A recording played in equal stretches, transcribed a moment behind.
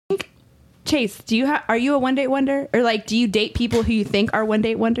Chase, are you a one date wonder, or like do you date people who you think are one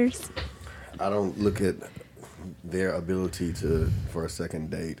date wonders? I don't look at their ability for a second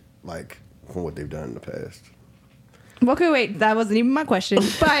date like from what they've done in the past. Okay, wait, that wasn't even my question,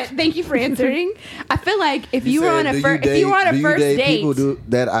 but thank you for answering. I feel like if you were on a first date, people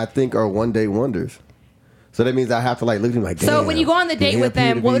that I think are one day wonders. So that means I have to like look at them like. So when you go on the date with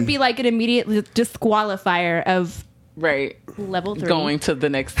them, what would be like an immediate disqualifier of level 3 going to the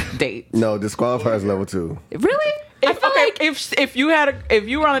next date? No, disqualifier is level 2. Really? If you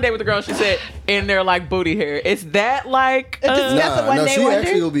were on a date with a girl, she said, "In there like booty hair," is that like? She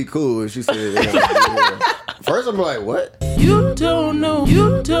actually will be cool if she said. First, I'm like, what? You don't know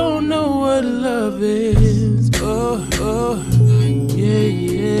what love is. Oh,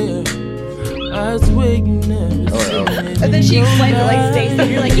 yeah. I swear you never. And then she explains it like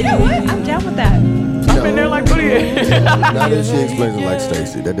Stacey. You're like, you know what? I'm down with that. I'm in there like booty hair. Now that she explains it like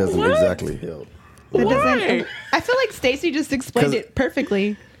Stacey, that doesn't exactly help. That doesn't. I feel like Stacey just explained it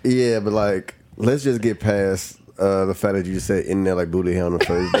perfectly. Yeah, but like, let's just get past the fact that you just said in there like booty hair on the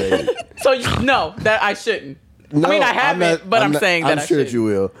first date. So that I shouldn't. No, I mean, I haven't, but I'm saying that I'm sure that you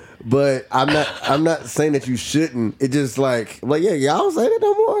will. But I'm not saying that you shouldn't. It just like yeah, y'all don't say that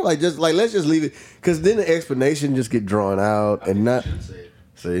no more. Like just like let's just leave it, because then the explanation just get drawn out and not.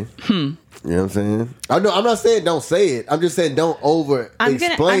 See, you know what I'm saying? I'm not saying don't say it. I'm just saying don't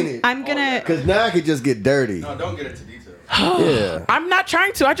explain it. I'm gonna because now I could just get dirty. No, don't get into detail. Yeah, I'm not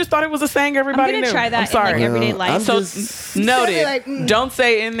trying to. I just thought it was a saying everybody knew. I'm gonna try that I'm sorry. in like everyday life. So noted. Like, Don't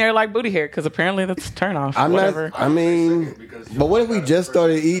say in there like booty hair, because apparently that's a turn off. Whatever. I mean, but what if we just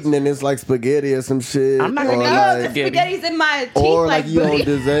started eating and it's like spaghetti or some shit? I'm not gonna the spaghetti's in my teeth or like you booty. on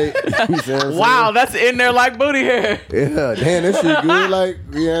dessert. You see what I'm Wow, saying? that's in there like booty hair. Yeah, damn, that shit good. Like,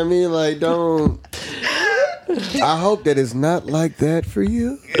 you know what I mean? Like, don't. I hope that it's not like that for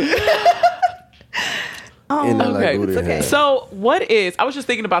you. Okay. Like okay. So I was just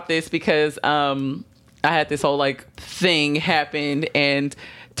thinking about this because I had this whole like thing happen and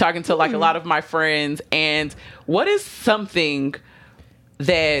talking to like a lot of my friends, and what is something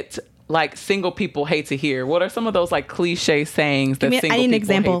that like single people hate to hear? What are some of those like cliche sayings that single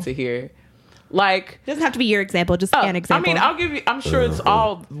people hate to hear? Like, It doesn't have to be your example, just an example. I mean, I'll give you, I'm sure it's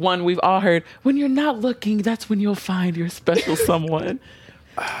all one we've all heard. When you're not looking, that's when you'll find your special someone.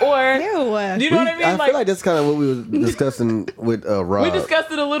 Or, Ew. you know what I mean? I feel like that's kind of what we were discussing with Rob. We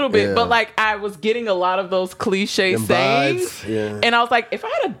discussed it a little bit, Yeah. but like I was getting a lot of those cliche Them sayings. vibes, yeah. And I was like, if I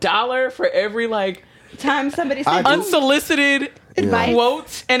had $1 for every like time somebody said unsolicited Advice.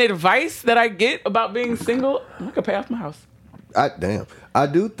 quotes and advice that I get about being single, I could pay off my house. I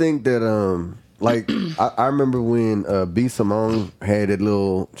do think that like I remember when B Simone had a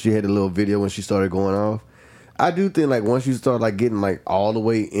little video when she started going off. I do think like once you start like getting like all the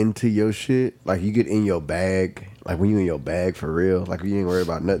way into your shit, like you get in your bag, like when you in your bag for real, like you ain't worried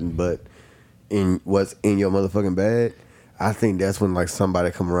about nothing but in what's in your motherfucking bag. I think that's when like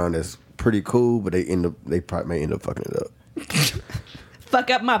somebody come around that's pretty cool, but they probably may end up fucking it up. fuck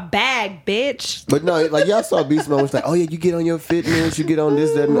up my bag, bitch. But no, like y'all saw Beast Mode was like, oh yeah, you get on your fitness, you get on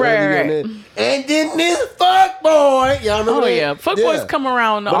this, that, and the other, you get on that. And then this fuck boy, y'all remember that? Yeah, fuck boys come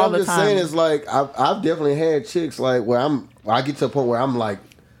around but all I'm the just time. saying, it's like I've definitely had chicks like where I get to a point where I'm like,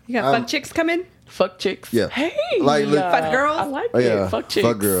 You got fuck chicks coming? Fuck chicks. Yeah. Hey. Like, look- Fuck girls? I like oh it. yeah, Fuck chicks.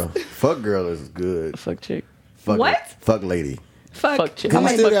 fuck girl, fuck girl is good. Fuck chick. Fuck What? Fuck lady. Fuck chick. Cause I you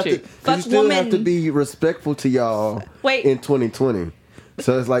like still fuck have chick. to, Fuck you still have woman. to be respectful to y'all. Wait. In 2020,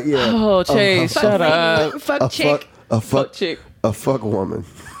 so it's like yeah. Oh, Chase, shut up. Fuck chick. Fuck chick. A fuck woman.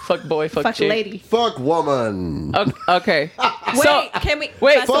 Fuck boy. Fuck Fuck chick. lady. Fuck woman. Okay. Wait, can we?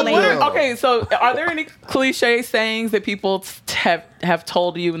 Wait, fuck fuck lady. girl. okay, so are there any cliche sayings that people have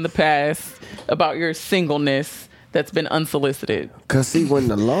told you in the past about your singleness that's been unsolicited? Cause see, when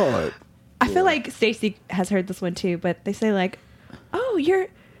the Lord, I feel like Stacey has heard this one too, but they say like, "Oh, you're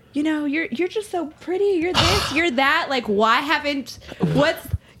just so pretty. You're this, you're that. Like, why haven't what's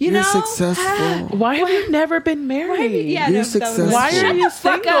you're successful. Why have you never been married? Yeah, You're no, successful. Why are Shut you the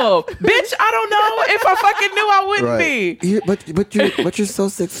fuck single? up. Bitch, I don't know. If I fucking knew, I wouldn't be. But you're so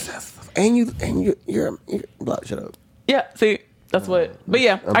successful, and you're blah, shut up. Yeah, see, that's what. But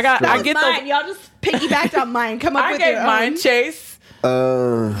yeah, I'm I straight. get mine? those. Y'all just piggybacked on mine. Come up I with gave your mine, own. Chase.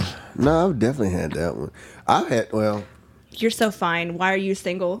 No, I've definitely had that one. You're so fine. Why are you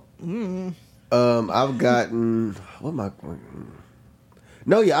single? I've gotten what am I?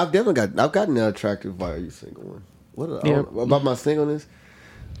 No, yeah, I've gotten the attractive. Why are you single one? What Yeah. about my singleness?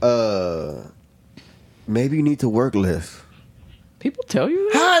 Maybe you need to work less. People tell you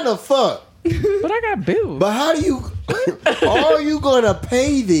that, How in the fuck? but I got bills. But how do you? Are you gonna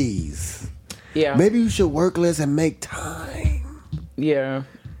pay these? Yeah. maybe you should work less and make time. Yeah.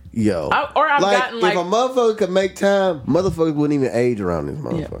 Yo. I've gotten, like- if a motherfucker could make time, motherfuckers wouldn't even age around this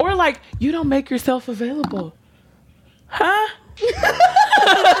motherfucker. Or like, you don't make yourself available. Huh?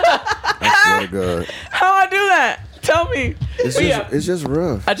 I swear to God. How I do that? Tell me. It's just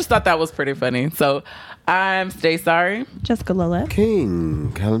rough. I just thought that was pretty funny. So I'm Stay Sorry. Jessica Lola.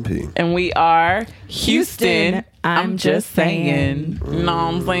 King, Callan P. And we are Houston. Houston, I'm just saying. Know what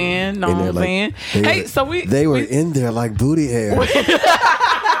I'm saying? Know what I'm saying? Hey, so they were in there like booty hair.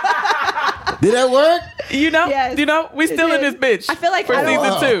 Did that work? Yes, we still in this bitch. I feel like for I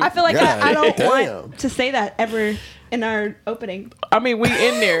don't- season 2. I feel like I don't Damn. want to say that ever in our opening. I mean, we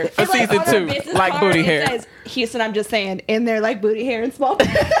in there for It's like season on our 2, business like card, booty it hair. says, Houston, I'm just saying, in there like booty hair and small.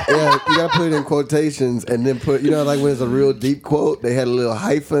 Yeah, you gotta put it in quotations and then put, like when it's a real deep quote, they had a little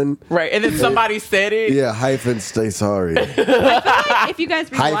hyphen. Right, and then somebody said it. Yeah, hyphen, stay sorry. If you guys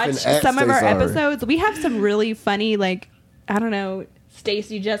Hyphen rewatch at some of Stay our Sorry. episodes, we have some really funny, like, I don't know,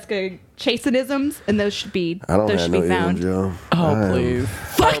 Stacey, Jessica chasenisms, and those should be I don't those have should no be found. image, yo. Oh, please.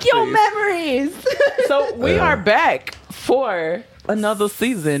 Fuck your memories. So we Yeah. are back for another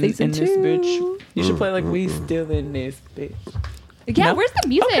season Season in this 2. bitch. You should play like we still in this bitch. Yeah, No? where's the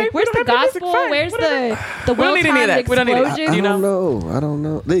music? Okay, we where's don't the have the music, gospel? fine. Where's Whatever. the We don't need any of that. We don't need it. explosion? You know? I don't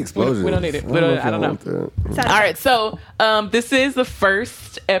know. The explosion. We don't need it. I don't know. Sound All right, so this is the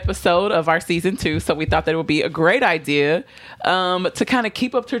first episode of our season 2, so we thought that it would be a great idea to kind of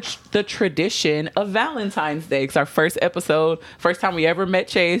keep up to the tradition of Valentine's Day. It's our first episode, first time we ever met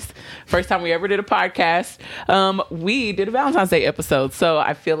Chase, first time we ever did a podcast. We did a Valentine's Day episode, so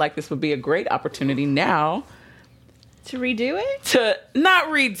I feel like this would be a great opportunity now to redo it? to not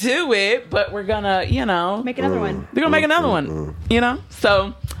redo it, but we're gonna, Make another one. we're gonna make another one,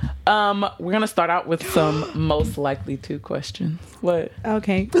 So, we're gonna start out with some most likely to questions. What?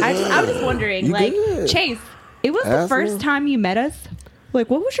 Okay. I was just wondering, You like, good. Chase, it was the Ask first me. time you met us. Like,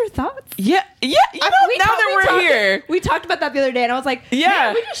 what was your thoughts? Yeah. You know, now that we're here, We talked about that the other day, and I was like, Yeah.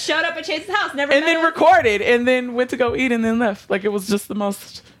 man, we just showed up at Chase's house, never and met then him. recorded, and then went to go eat, and then left. Like it was just the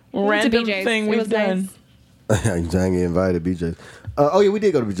most went to random BJ's. thing It we've was done. nice. You dang invited BJ. Oh yeah, we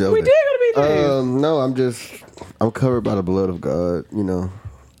did go to BJ. We did go to BJ's. No, I'm covered by the blood of God.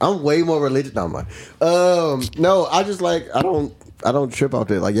 I'm way more religious. No, I'm like, no, I just like I don't trip out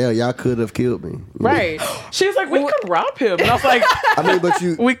there. Like, yeah, y'all could have killed me. Right. She was like, we could rob him. And I was like, I mean, but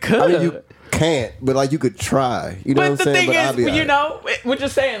you We could. I mean, you can't, but like you could try. You know but what the I'm saying? thing I'll be is, alright. we're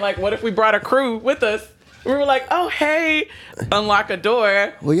just saying, like, what if we brought a crew with us? We were like, oh, hey, unlock a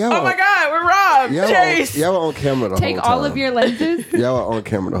door. Well, y'all oh, my were- God, we're robbed. Chase. Y'all were on camera the Take whole time. all of your lenses. Y'all were on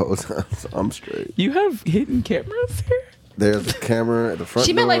camera the whole time, so I'm straight. You have hidden cameras here? There's a camera at the front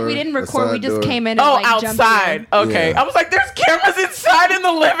She meant like door, we didn't the record. We side just door. came in. And, Oh, like, jumped outside. in. Okay. Yeah. I was like, there's cameras inside in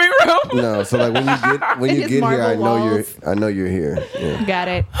the living room. No, so like when In you his get here, I marble know walls. I know you're here. Yeah. Got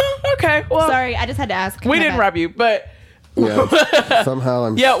it. Okay. Well, Sorry, I just had to ask. we My didn't bad. rob you, but Yeah. Somehow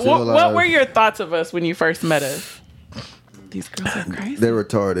I'm yeah. still What alive. were your thoughts of us when you first met us? These girls are crazy. They're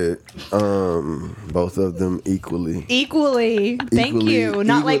retarded. Both of them equally. Equally. Thank Equally- you.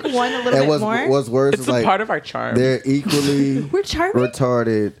 Not like equal- one a little and bit what's, more. What's worse It's is a like part of our charm. they're equally We're charming.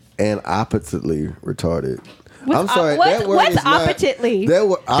 retarded and oppositely retarded. I'm sorry. What's, that word what's is not- oppositely? That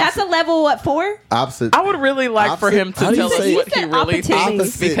word, That's a level what 4? opposite. I would really like for him How to do you tell us say- what You he said really oppositely.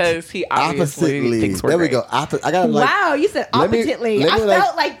 thinks because he obviously oppositely. thinks we're There we great. go. I gotta like. Wow, you said let me- oppositely. let I me, like-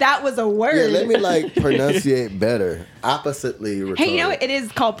 felt like that was a word. Yeah, let me like pronunciate better. Oppositely retarded. Hey, you know it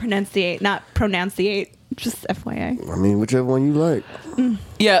is called pronunciate, not pronunciate. Just FYI. I mean, whichever one you like.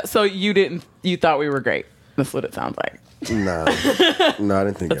 Yeah. So you thought we were great. That's what it sounds like. Nah, no, I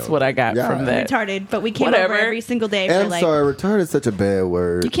didn't think That's what I got from that. Retarded, but we came Whatever. over every single day And for I'm like. sorry, retarded is such a bad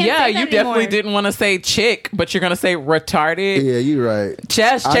word. You can't Yeah, say that you definitely anymore. didn't want to say chick, but you're gonna say retarded. Yeah, you're right.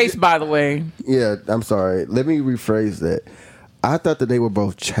 Chess I Chase, ju- by the way. Yeah, I'm sorry. Let me rephrase that. I thought that they were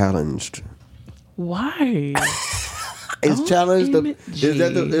both challenged. Why? Is challenged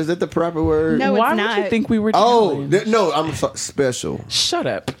OMG. is that the proper word? No, Why it's would you not. think we were? Oh challenged? no, I'm special. Shut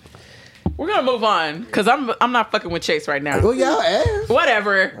up. We're gonna move on because I'm not fucking with Chase right now. Well, y'all asked.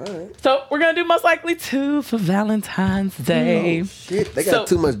 Whatever. So we're gonna do most likely 2 for Valentine's Day. Oh, shit, they got So-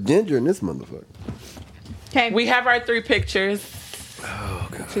 too much ginger in this motherfucker. Okay. We have our 3 pictures. Oh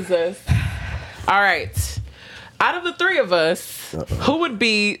god. Which is us. All right. Out of the 3 of us, who would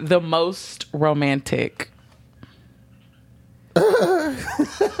be the most romantic?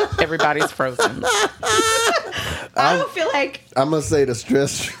 Everybody's frozen. I don't feel like I'm gonna say the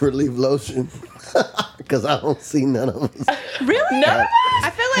stress relief lotion because I don't see none of us. really. No. I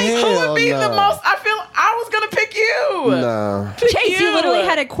feel like Who would be Hell the no. most? I was gonna pick you. Nah. Chase, you literally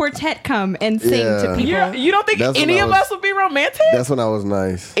had a quartet come and sing to people. You don't think That's any when I of was- us would be romantic? That's when I was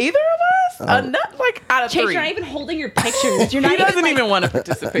nice. Either of us? Not like out of Chase, three. you're not even holding your pictures. You're not He doesn't like, even want to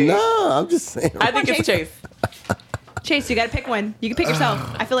participate. No, I'm just saying. I think it's Chase. Chase, you got to pick one. You can pick yourself.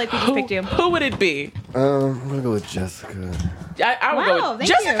 I feel like we just picked you. Who would it be? I'm gonna go with Jessica. I would Wow, go with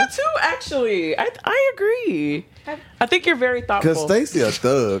thank Jessica you. too. Actually, I agree. I think you're very thoughtful. Cause Stacey a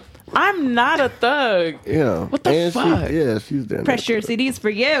thug. I'm not a thug. Yeah. What the and fuck? She's down. Press your CDs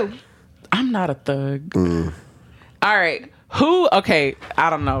for you. I'm not a thug. All right. Who? Okay. I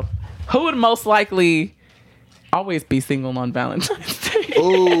don't know. Who would most likely always be single on Valentine's Day?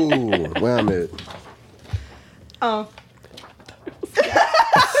 Ooh, where I'm at. Oh.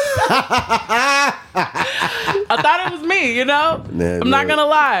 I thought it was me. You know. Nah, I'm not look. gonna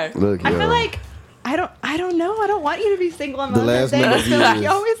lie. Look, I yo. feel like I don't know. I don't want you to be single on The Valentine's last Day. number I of feel like years. you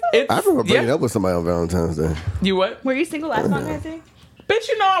always are. It's, I remember breaking yeah. up with somebody on Valentine's Day. You what? Were you single last Valentine's Day? Bitch,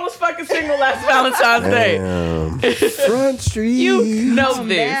 you know I was fucking single last Valentine's Day. Damn. Front Street. You know Calm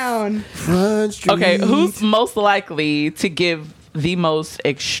this. down. Front Street. Okay, who's most likely to give the most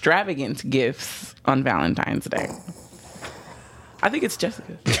extravagant gifts on Valentine's Day? I think it's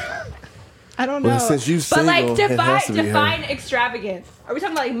Jessica. I don't know. Well, since you but like single, it has to be her. define extravagant. Are we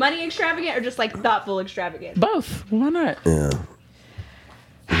talking about like money extravagant or just like thoughtful extravagant? Both. Why not? Yeah.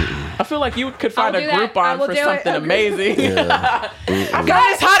 I feel like you could find I'll a do that. I Groupon will for do it. something A Groupon. amazing. Yeah. I got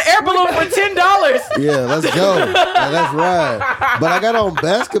this hot air balloon for $10. Yeah, let's go. Now, let's ride. But I got on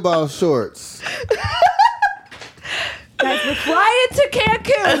basketball shorts. Guys, we're flying to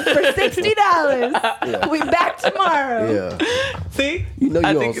Cancun for $60. We back tomorrow. Yeah. See? You know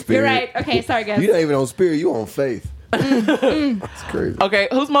I you think on it's- spirit. You're right. Okay, sorry guys. You not even on spirit. You on faith. That's crazy. Okay,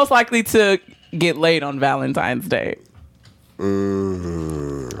 who's most likely to get laid on Valentine's Day?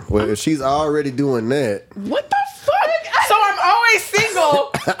 Well, if she's already doing that, What the fuck? So I'm always single,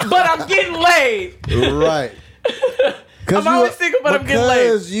 but I'm getting laid. right? I'm always single, but I'm getting laid.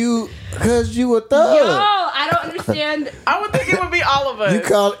 Cause you a thug. Yo, I don't understand. I would think it would be all of us. You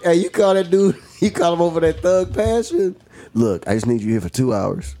call that dude. You call him over that thug passion. Look, I just need you here for 2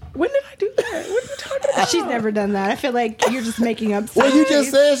 hours. When did I do that? What are you talking about? She's never done that. I feel like you're just making up Well, you stories.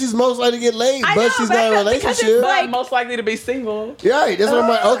 just said she's most likely to get laid, I but know, she's but not in a because it's relationship. like- I'm most likely to be single. Right, that's what I'm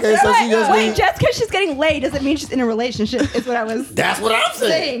like. Okay, so she just Wait, needs. just because she's getting laid doesn't mean she's in a relationship. Is what I was That's what I'm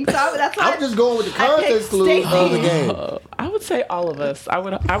saying. saying. So that's why I'm just going with the I picked context clue of the Stacey. game. I would say all of us. I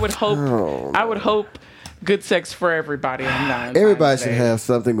would hope good sex for everybody on Valentine's Everybody Day. should have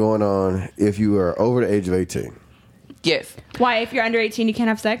something going on if you are over the age of 18. Yes. Why, if you're under 18, you can't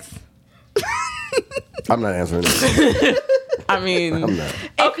have sex? I'm not answering this. I mean, I'm not.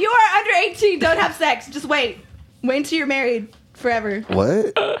 If you are under 18, don't have sex. Just wait. Wait until you're married forever.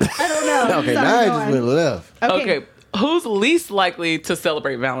 What? I don't know. Okay, Sorry, now I go just on. went left. okay. Who's least likely to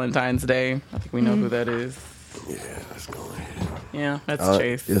celebrate Valentine's Day? I think we know who that is. Yeah, let's go ahead. Yeah, that's Uh,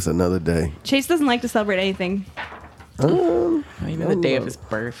 Chase. It's another day. Chase doesn't like to celebrate anything. Even the day of know. his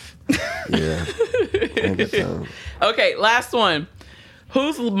birth. Yeah. Ain't got time. Okay, last one.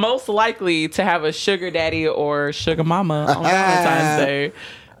 Who's most likely to have a sugar daddy or sugar mama on Valentine's Day?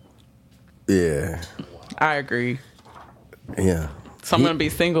 Yeah. I agree. Yeah. So I'm gonna be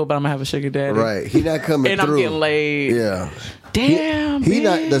single, but I'm gonna have a sugar daddy. Right. He not coming And through. I'm getting laid. Yeah. Damn. He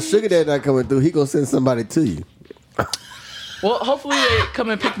not bitch. the sugar daddy not coming through. He gonna send somebody to you Well, hopefully they come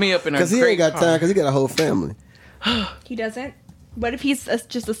and pick me up in a because he great ain't got car. time because he got a whole family. He doesn't? What if he's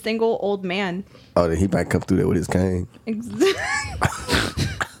just a single old man? Oh, then he might come through there with his cane.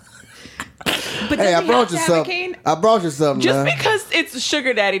 But Hey, does I he brought have you to have a something. cane? I brought you something. Just now. because it's a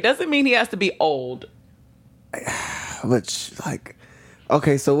sugar daddy doesn't mean he has to be old. But like,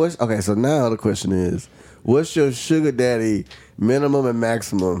 okay, so now the question is, what's your sugar daddy minimum and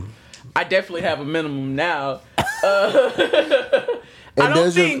maximum? I definitely have a minimum now. And I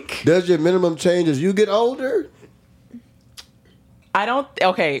don't think. does your minimum change as you get older? I don't.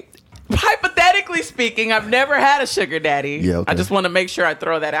 Okay. Hypothetically speaking, I've never had a sugar daddy. Yeah, okay. I just want to make sure I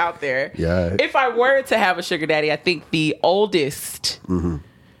throw that out there. Yeah. If I were to have a sugar daddy, I think the oldest, Mm-hmm.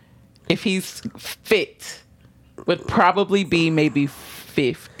 if he's fit, would probably be maybe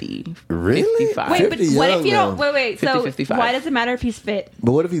 50. Really? 55. Wait, but 50 what young if you don't? now. Wait. 50, So 55. why does it matter if he's fit?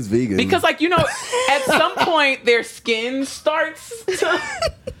 But what if he's vegan? Because, like, you know, at some point their skin starts to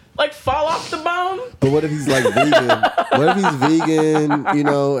like fall off the bone. But what if he's like vegan? What if he's vegan,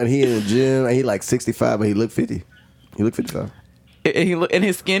 and he in the gym and he like 65 but he look 50? He look 55. And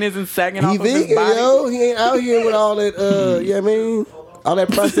his skin isn't sagging He off of his vegan, body. yo. He ain't out here with all that, all that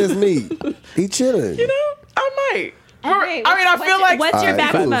processed meat. He chilling. You know, I might. Okay, I feel like what's your All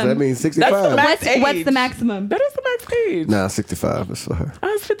right, cool. So maximum? that means That's the 65. max. What's age. the maximum? That is the max age. Nah, 65 is for her. I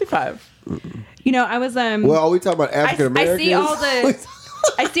was 55. You know, I was Well, are we talking about African Americans? I see all the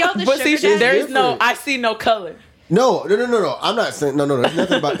I see all the But sugar see, there daddies. is no. I see no color. No. I'm not saying no.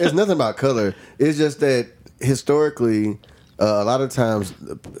 It's nothing about color. It's just that historically, a lot of times,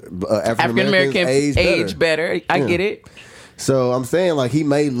 African Americans age better. I get it. So I'm saying like he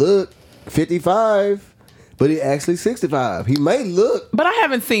may look 55, but he actually 65. He may look. But I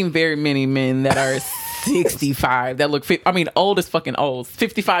haven't seen very many men that are 65 that look. Old is fucking old.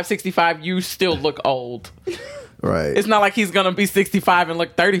 55, 65. You still look old. Right. It's not like he's gonna be 65 and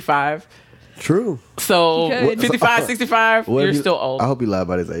look 35. True. So He could. 55, 65. What if You're he- still old. I hope he lied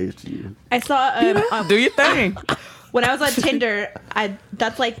about his age to you. I saw Do your thing. when I was on Tinder,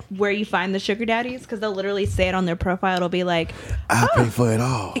 that's like where you find the sugar daddies because they'll literally say it on their profile. It'll be like, I pay for it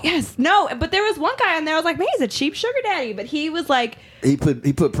all. yes, no, but there was one guy on there. I was like, man, he's a cheap sugar daddy, but he was like, He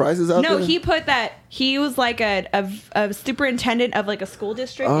put prices out no, there. he put that he was like a superintendent of like a school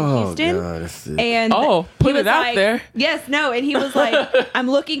district in Oh, Houston. God, that's sick. And Oh, put he was it out like, there. Yes, no, and he was like, I'm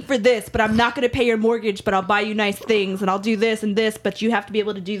looking for this, but I'm not going to pay your mortgage, but I'll buy you nice things, and I'll do this and this, but you have to be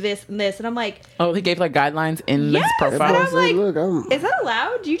able to do this and this. And I'm like, Oh, he gave like guidelines in yes. his And profile. I was like, Look, is that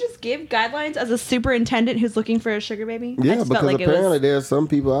allowed? Do you just give guidelines as a superintendent who's looking for a sugar baby? I yeah, just because felt like apparently it was, there's some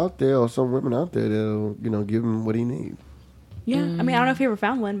people out there or some women out there that'll give him what he needs. yeah. I mean, I don't know if he ever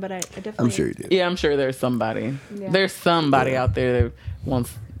found one, but I definitely. I'm sure he did. Yeah, I'm sure there's somebody. Yeah. There's somebody out there that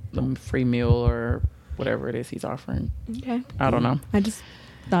wants the free meal or whatever it is he's offering. Okay. I don't know. I just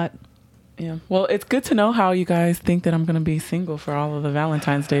thought. Yeah. Well, it's good to know how you guys think that I'm going to be single for all of the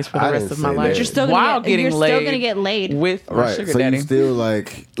Valentine's days for the I rest didn't of my say life. that. You're still gonna while get, getting you're laid still gonna get laid. with my Right. sugar So daddy. you still you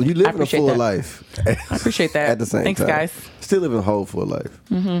live in a appreciate full that. life. I appreciate that. At the same Thanks, time. guys. Still living a whole full life.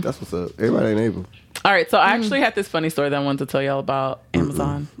 That's what's up. Everybody ain't able. All right. So I actually had this funny story that I wanted to tell y'all about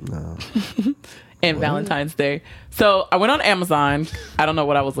Amazon. No. And Valentine's Day. So I went on Amazon. I don't know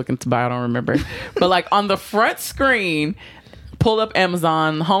what I was looking to buy. I don't remember. But like on the front screen, pulled up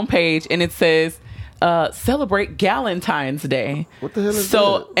Amazon homepage and it says, celebrate Galentine's Day. What the hell is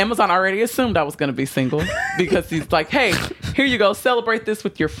So that? Amazon already assumed I was going to be single because he's like, hey, here you go. Celebrate this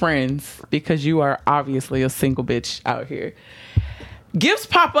with your friends because you are obviously a single bitch out here. Gifts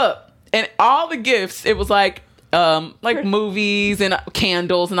pop up and all the gifts, it was like movies and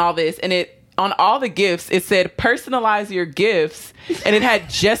candles and all this. And on all the gifts, it said personalize your gifts, and it had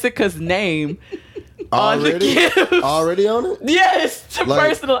Jessica's name on the gifts. Already on it? Yes, to Like-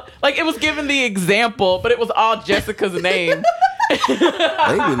 personal. Like it was giving the example, but it was all Jessica's name. They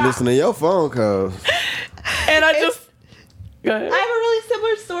be listening to your phone calls. And I just go ahead. I have a really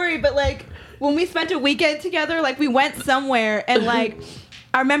similar story, but like when we spent a weekend together, like we went somewhere and like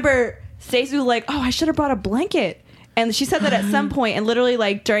I remember Stacey was like, "Oh, I should have brought a blanket." And she said that at some point, and literally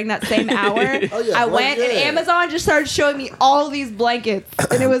like during that same hour, Oh, yeah, I went and blanket. Amazon just started showing me all these blankets,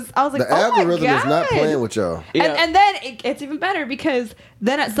 and I was like, The "Oh algorithm my god!" is not playing with y'all. Yeah. And then it's even better because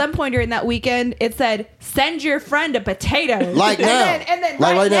then at some point during that weekend, it said, "Send your friend a potato." Like and now. Then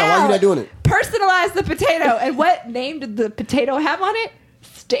Like right now. Why you not doing it? Personalize the potato. And what name did the potato have on it?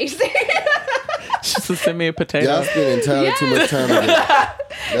 Stacey. Just to send me a potato. Y'all spend entirely too much time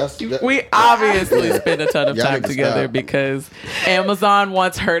together. We obviously spend a ton of Y'all time need to together stop. because Amazon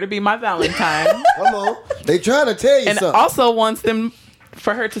wants her to be my Valentine Come on. They trying to tell you and something. also wants them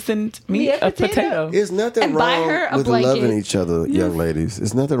for her to send me Me a a potato. There's nothing And buy her wrong a with blanket. loving each other, young ladies.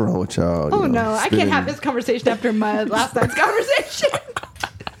 There's nothing wrong with y'all. Oh you know, no, I can't spending- have this conversation after my last night's conversation.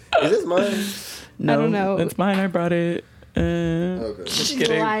 Is this mine? No, I don't know. It's mine. I brought it. Okay. Just She's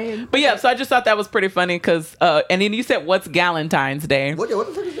kidding. lying. But yeah, so I just thought that was pretty funny because, and then you said, what's Galentine's Day? What the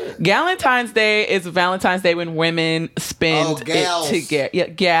fuck is that? Galentine's Day is Valentine's Day when women spend Oh, gals. it together. Yeah,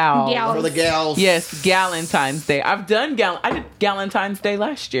 gals. Gals. For the gals. Yes, Galentine's Day. I did Galentine's Day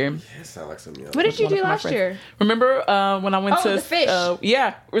last year. That sound like something else. What did you One of do my last friends. year? Remember when I went Oh, to the fish.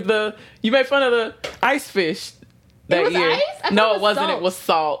 Yeah, with you made fun of the ice fish that was year. ice? I thought No, it it was wasn't. salt. It was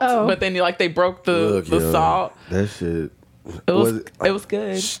salt. Oh. But then they broke the yo, salt. That shit. It was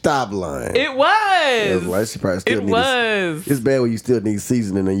good. Stop lying. It was. Right, she probably still It need was. It's bad when you still need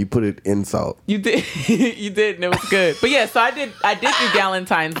seasoning and you put it in salt. You did, you did, and it was good. But yeah, so I did do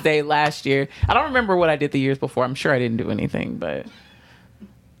Galentine's Day last year. I don't remember what I did the years before. I'm sure I didn't do anything, but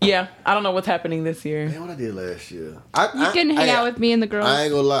yeah, I don't know what's happening this year. Man, what I did last year. You can hang out with me and the girls. I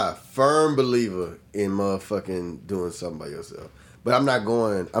ain't gonna lie. Firm believer in motherfucking doing something by yourself. But I'm not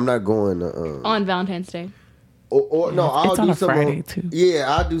going to on Valentine's Day. or no, I'll It's do on a something. Friday, too. Yeah,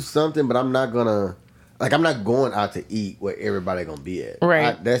 I'll do something, but I'm not gonna I'm not going out to eat where everybody gonna be at.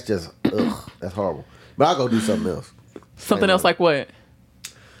 Right. That's just that's horrible. But I'll go do something else. Something else like what?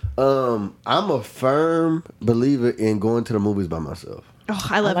 I'm a firm believer in going to the movies by myself. Oh,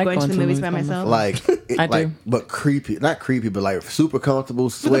 I love like going to the movies by myself. Like, I like, do. but creepy, not creepy, but like super comfortable.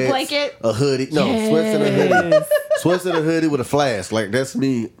 Sweats, blanket? a hoodie. No, sweats and a hoodie. Sweats and a hoodie with a flash. Like that's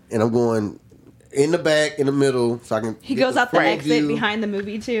me, and I'm going in the back, in the middle, so I can. He goes out the front exit view. behind the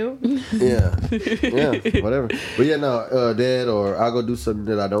movie too. Yeah, yeah, whatever. But yeah, no, Dad, or I'll go do something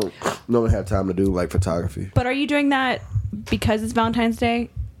that I don't normally have time to do, like photography. But are you doing that because it's Valentine's Day?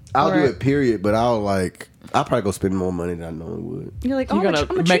 I'll Or- do it, period. But I'll probably go spend more money than I normally would. You're like, oh, You're I'm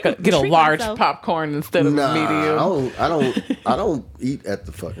gonna treat get a treat large myself. popcorn instead of a medium. I don't eat at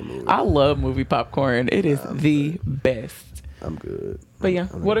the fucking movie. I love movie popcorn. It is the best. I'm good. But yeah,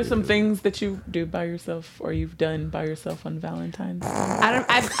 I'm what are good. some things that you do by yourself or you've done by yourself on Valentine's Day?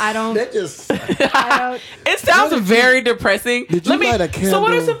 I don't. That just I don't. It sounds very depressing. did you light a So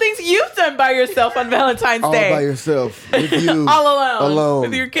what are candle? some things you've done by yourself on Valentine's all Day? by yourself with you All alone. alone.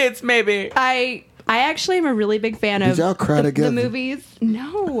 With your kids, maybe. I actually am a really big fan of y'all cry together? the movies.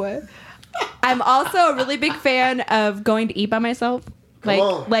 No. I'm also a really big fan of going to eat by myself.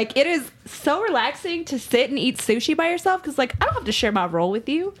 on. Like it is so relaxing to sit and eat sushi by yourself because like I don't have to share my roll with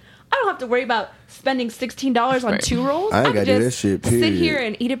you. I don't have to worry about spending $16 on Right. 2 rolls. I ain't can gotta do just that shit, sit period. here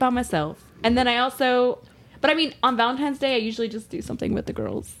and eat it by myself. And then I also, but I mean, on Valentine's Day, I usually just do something with the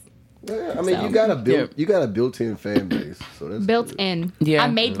girls. Yeah, I mean, So. you got a built-in fan base, so that's Built good. in. Yeah. I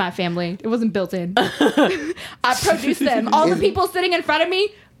made my family. It wasn't built in. I produced them. All the people sitting in front of me,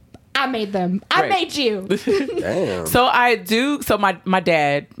 I made them. I Right. made you. Damn. So I do. So my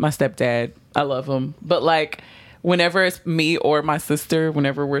dad, my stepdad, I love him. But like, whenever it's me or my sister,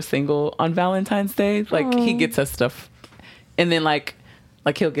 whenever we're single on Valentine's Day, like he gets us stuff, and then like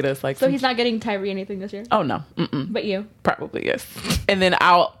he'll get us like. So some- he's not getting Tyree anything this year? Oh no. Mm-mm. But you. Probably yes. And then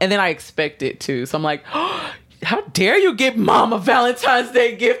I expect it too. So I'm like, oh, how dare you get mom a Valentine's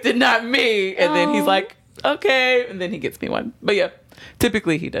Day gift and not me? And then he's Oh. like, okay. And then he gets me one. But yeah,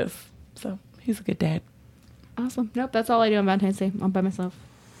 typically he does. So he's a good dad. Awesome. Nope, that's all I do on Valentine's Day. I'm by myself.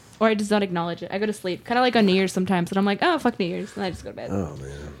 Or I just don't acknowledge it. I go to sleep. Kind of like on New Year's sometimes. And I'm like, oh, fuck New Year's. And I just go to bed. Oh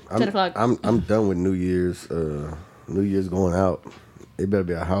man, 10 o'clock. I'm done with New Year's. New Year's going out. It better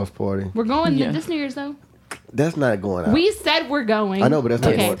be a house party. We're going Yeah. this New Year's, though. That's not going out. We said we're going. I know, but that's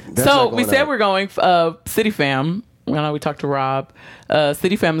not Okay. going. That's So not we going said out. we're going, City Fam. I know we talked to Rob.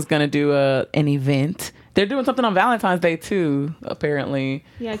 City Fam is going to do an event. They're doing something on Valentine's Day too, apparently.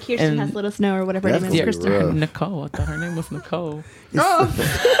 Yeah, Kirsten And- has let us know or whatever her That's name is. gonna be Kristen. rough. Nicole. I thought her name was Nicole.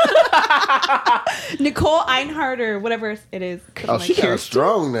 Nicole Einhardt or whatever it is. Oh, she got a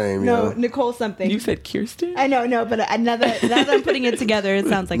strong name, No, yo. Nicole something. You said Kirsten? I know, but now that I'm putting it together, it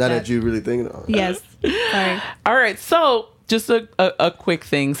sounds like Now that. that you really thinking, oh, Yes. Sorry. All right, so just a quick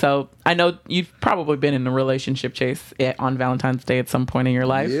thing. So I know you've probably been in a relationship, Chase, on Valentine's Day at some point in your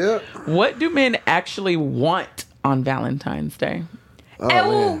life. Yeah. What do men actually want on Valentine's Day? Oh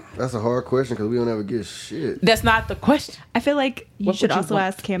man, that's a hard question because we don't ever get shit. That's not the question. I feel like you What should would you also want?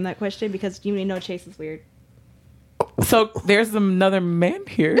 ask Cam that question because you know Chase is weird. So there's another man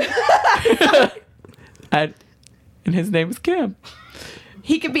here, and his name is Kim.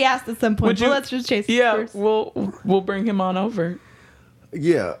 He could be asked at some point. Would you- Well, let's just Chase Yeah, first. we'll bring him on over.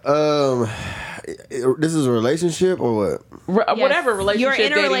 Yeah. This is a relationship or what? Whatever relationship, You're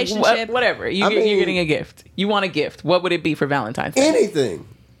in a dating, relationship. whatever. I You're mean- getting a gift. You want a gift. What would it be for Valentine's Day? Anything.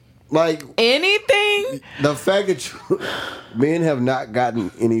 Like Anything? the fact that men have not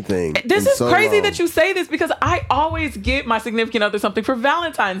gotten anything. This in is so crazy long. that you say this because I always get my significant other something for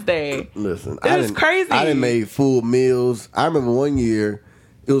Valentine's Day. Listen, That I is didn't- crazy. I done made full meals. I remember one year,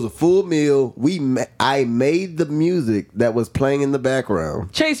 it was a full meal. I made the music that was playing in the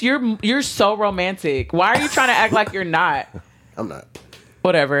background. Chase, you're so romantic. Why are you trying to act like you're not? I'm not.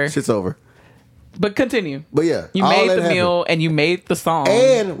 Whatever. Shit's over. But continue. But yeah, You all made that the happened. meal and you made the song.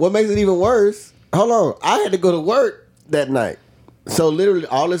 And what makes it even worse, hold on, I had to go to work that night. So literally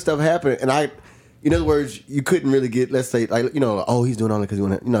all this stuff happened, and in other words, you couldn't really get, let's say, like, oh, he's doing all that because he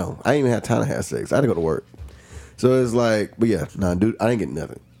want to. No, I didn't even have time to have sex. I had to go to work. So it's like, but yeah, nah, dude, I didn't get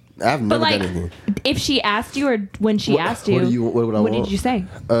nothing. I've But never like, done anything. if she asked you or when she What- asked what you, do you- what would I what want? did you say?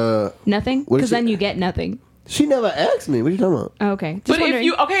 Nothing? what did Because she- then you get nothing. She never asked me. What are you talking about? Oh, okay. Just But if wondering.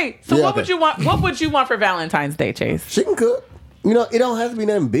 you so Yeah, what okay. would you want? What would you want for Valentine's Day, Chase? She can cook. It don't have to be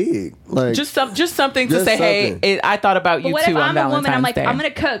nothing big. Like Just something to Just say. something. Hey, I thought about But you what too if on I'm a Valentine's woman? I'm like, Day. I'm gonna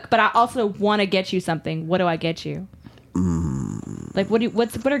cook, but I also want to get you something. What do I get you? Like,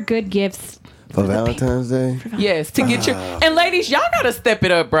 what are good gifts? for Valentine's Day. Yes, to get your and ladies, y'all gotta step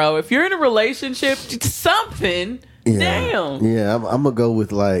it up, bro. If you're in a relationship, something. Yeah. Damn. Yeah, I'm gonna go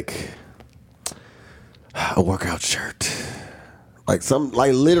with like A workout shirt. Like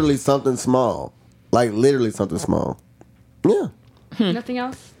literally something small. Like literally something small. Yeah. Nothing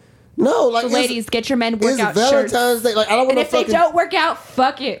else. No, like So ladies, get your men workout it's Valentine's shirts. Day. Like I don't want And no if they fucking. don't work out,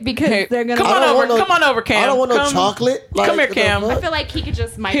 fuck it, because Hey, they're gonna. come on over. Come on over, Cam. I don't want no Come- chocolate. Like, come here, what the Cam. fuck? I feel like he could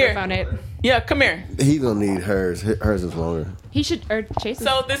just microphone it. Yeah, come here. He's gonna need hers. Hers is longer. He should or Chase.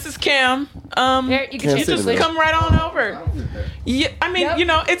 So this is Cam. Here, you can Cam, change sit this. in there. Come right on over. Yeah, I mean, Yep. you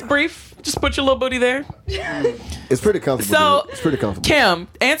know, it's brief. Just put your little booty there. It's pretty comfortable. So, dude. It's pretty comfortable. Cam,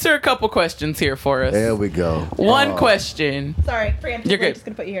 answer a couple questions here for us. There we go. One question. Sorry, preemptively. You're good. I'm just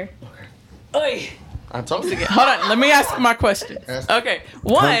gonna put you here. Oy. I told you. Hold on, let me ask my question. Okay,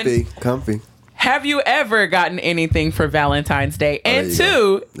 one, Comfy. have you ever gotten anything for Valentine's Day? And there you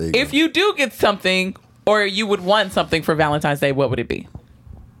two, go. There you if go. you do get something or you would want something for Valentine's Day, what would it be?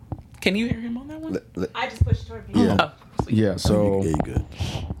 Can you hear him on that one? I just pushed toward me. Yeah. Oh. Yeah, so Yeah, you good.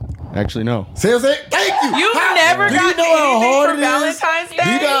 actually no. Seriously? Thank you. You've How- never Do you gotten know how anything hard for it is? Valentine's Day? Do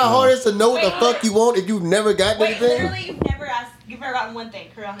you know how hard it is to know what the Wait, fuck you want if you've never gotten Wait, anything? literally, you've never gotten one thing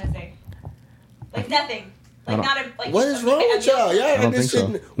for Valentine's Day. Like nothing. Like don't- not a. Like, What is wrong with y'all? Y'all don't think this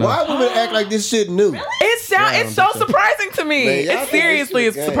think shit. so. No. Why women act like this shit new? Really? It's Yeah, I it's don't so think so. surprising to me. Man, y'all It think seriously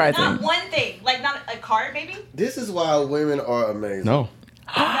this is shit a game. surprising. Not one thing. Like not a card, maybe. This is why women are amazing. No.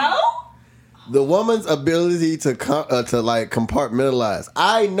 No. The woman's ability to compartmentalize.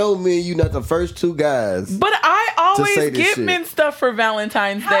 I know me and you not the first two guys. But I say always this get shit. men stuff for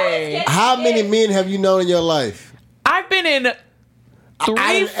Valentine's How is Day. it- How many men have you known in your life? I've been in I three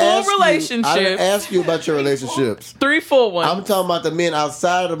didn't full ask you- I relationships. didn't ask you about your relationships. 3 full ones. I'm talking about the men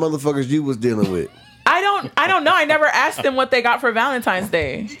outside of the motherfuckers you was dealing with. I don't know. I never asked them what they got for Valentine's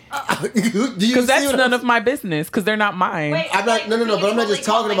Day because that's none of my business because they're not mine. Wait, I'm not- no, but I'm not just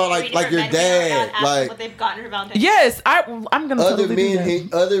talking about, like your dad, like- what they've gotten for Valentine's Day. Yes, I'm gonna other totally do that. men,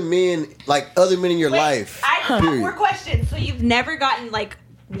 other men in your Wait, life. I just have Period. more questions. So you've never gotten like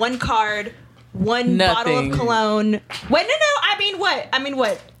one card, one bottle Nothing. of cologne. Wait, no. I mean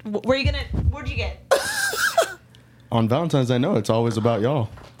what? Where'd you get? On Valentine's Day, no, it's always about y'all.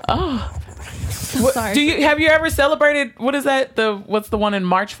 Sorry. Have you ever celebrated? What is that? What's the one in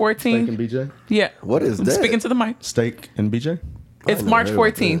March 14th? Steak and BJ. Yeah. What is that? Speaking to the mic. Steak and BJ. It's never March heard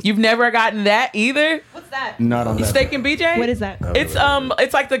about 14th. that. You've never gotten that either? What's that? Not on that. Steak and BJ? What is that?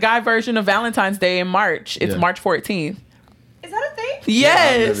 It's like the guy version of Valentine's Day in March. It's Yeah. March 14th. Is that a thing?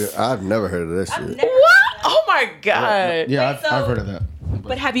 Yes. I've never heard of that I've shit. never. What? Oh my god. Yeah, Wait, I've so- heard of that.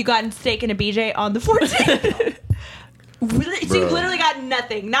 But have you gotten steak and a BJ on the 14th? Really? So you Bro. literally got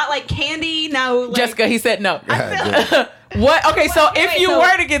nothing. Not like candy. No. Like, Jessica, he said no. God, What? Okay, so Wait, if wait, you so-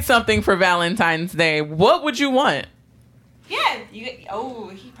 were to get something for Valentine's Day, what would you want? Yeah. He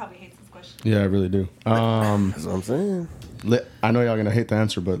probably hates this question. Yeah, I really do. That's what I'm saying. I know y'all gonna hate the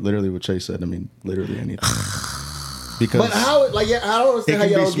answer, but literally what Chase said. I mean, literally anything. Because But how? Like, yeah, I don't it understand how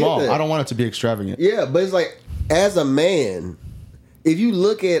can be y'all small. get that. I don't want it to be extravagant. Yeah, but it's like, as a man, if you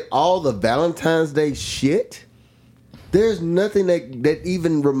look at all the Valentine's Day shit, there's nothing that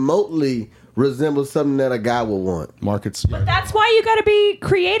even remotely resembles something that a guy would want. Markets. But that's why you got to be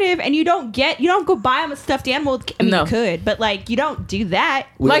creative, and you don't go buy them a stuffed animal. I mean, No. you could, but like you don't do that.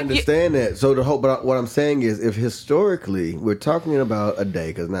 We Like, understand that. So the whole, but what I'm saying is, if historically we're talking about a day,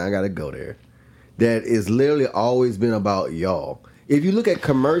 because now I got to go there, that is literally always been about y'all. If you look at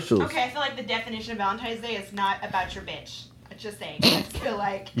commercials, Okay, I feel like the definition of Valentine's Day is not about your bitch. I'm just saying. I feel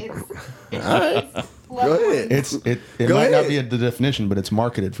like it's all right, go ahead. It Go might not ahead. be the definition, but it's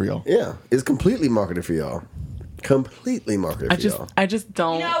marketed for y'all. Yeah, it's completely marketed for y'all. Completely marketed for y'all. I just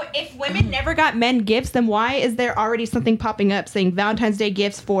don't. You know, if women never got men gifts, then why is there already something popping up saying Valentine's Day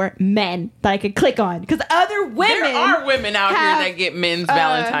gifts for men that I could click on? Because other women, there are women out have, here that get men's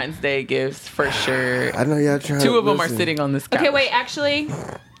Valentine's Day gifts for sure. I know y'all trying. 2 of them are listen. sitting on this couch. Okay, wait. Actually,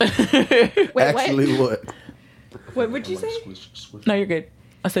 wait. Actually, what? What would you say? No, you're good.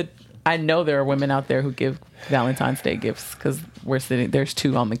 I said I know there are women out there who give Valentine's Day gifts because there's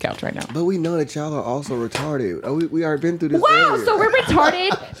 2 on the couch right now. But we know that y'all are also retarded. We already been through this. Wow, earlier. so we're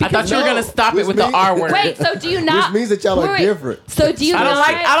retarded. I thought you were No, gonna stop it which with the means- R word. Wait, so do you not? Which means that y'all are different. So do you I don't not?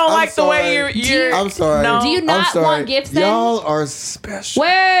 like I'm the way sorry. you're I'm sorry. No. Do you I'm not sorry. want gifts then? Y'all are special.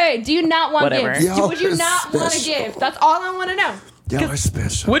 Wait, do you not want Whatever. gifts? Y'all Would you are not want a special. gift? That's all I want to know. Y'all are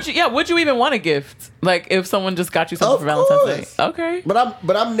special. Would you even want a gift? Like if someone just got you something Of for Valentine's course. Day? Okay.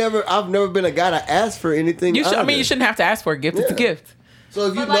 But I've never been a guy to ask for anything. You should, I mean, either. you shouldn't have to ask for a gift. It's a Yeah. gift. So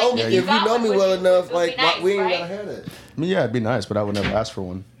if you But, like, know me, if if you you got know one, me would well you- enough, it would be like nice, we ain't right? gotta have that. I mean, yeah, it'd be nice, but I would never ask for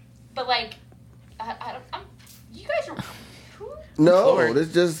one. But like, I don't. You guys are. No, Lord.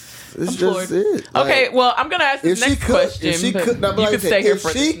 it's just It's floored. just it. Okay, well, I'm gonna ask If this she next cook, question. if she but cook, you can stay here for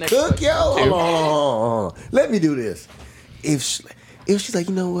if this she next cook, question, yo, too. hold on. Let me do this. If she's like,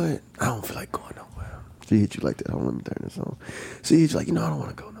 you know what, I don't feel like going nowhere. She hit you like that. Hold on, let me turn this on. She hit you like, you know, I don't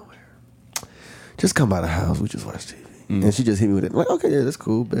want to go nowhere. Just come by the house. We just watch TV. And she just hit me with it. I'm like, okay, yeah, that's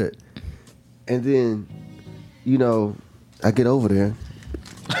cool, bet. And then, you know, I get over there.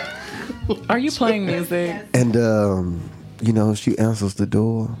 Are you playing music? And, you know, she answers the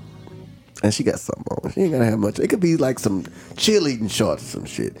door. And she got something on. She ain't gonna have much. It could be like some cheerleading shorts or some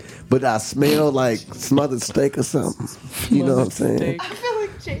shit. But I smell like smothered steak or something. You know what I'm saying? Steak. I feel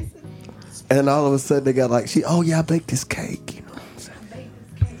like Jason. And all of a sudden they got like, oh yeah, I baked this cake. You know what I'm saying?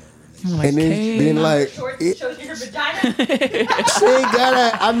 I'm like, And then like, Shorts it, shows you her vagina. she ain't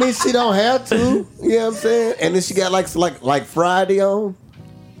gotta. I mean, she don't have to. You know what I'm saying? And then she got like Friday on,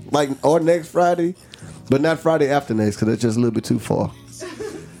 like or next Friday, but not Friday after next because that's just a little bit too far.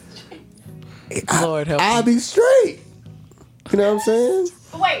 Lord help I'll me. be straight. You know what I'm saying?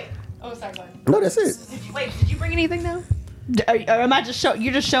 Wait. Oh, sorry. Go ahead. No, that's it. Did you bring anything though? Or am I just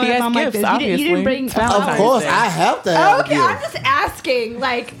you're just showing He up has on like gifts, this? You didn't bring. obviously. Valentine's Of course, Day. I have to have Okay, a I'm gift. just asking.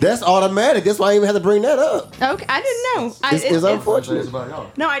 Like, That's automatic. That's why I even had to bring that up. okay, I didn't know. It's unfortunate.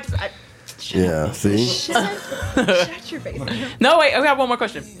 No, I Yeah, see? shut your face. No, wait. I have one more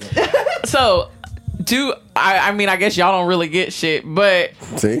question. So, I mean, I guess y'all don't really get shit, but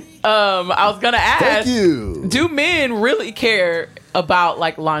See? I was gonna ask. Thank you. Do men really care about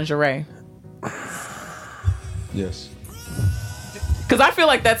like lingerie? Yes. Because I feel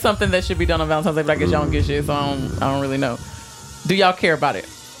like that's something that should be done on Valentine's Day, but I guess y'all don't get shit, so I don't really know. Do y'all care about it?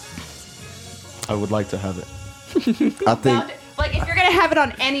 I would like to have it. I think Like, if you're gonna have it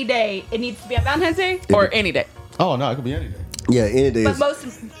on any day, it needs to be on Valentine's Day. Or any day? Oh no, it could be any day. yeah, any day But is, most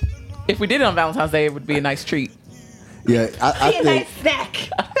If we did it on Valentine's Day, it would be a nice treat. yeah, I be a think nice snack.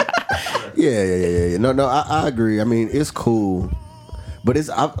 Yeah. No, I agree. I mean, it's cool, but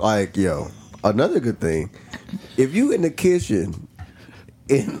I'm like, yo, another good thing. If you in the kitchen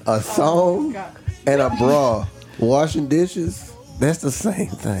in a song and a bra washing dishes, that's the same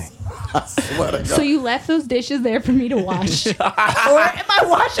thing. I swear to God. So you left those dishes there for me to wash, or am I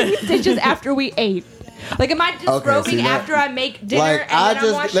washing these dishes after we ate? Like, am I disrobing see, now- after I make dinner Like, and I then I'm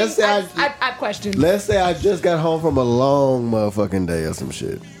just- washing? let's say I have questions. Let's say I just got home from a long motherfucking day or some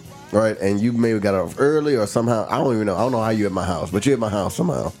shit. Right? And you maybe got off early or somehow, I don't even know. I don't know how you at my house, but you're at my house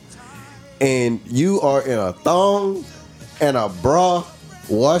somehow. And you are in a thong and a bra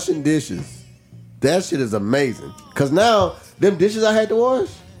washing dishes. That shit is amazing. Cause now, them dishes I had to wash,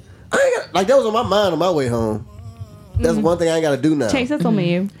 I ain't got, like that was on my mind on my way home. That's one thing I ain't gotta do now. Chase, that's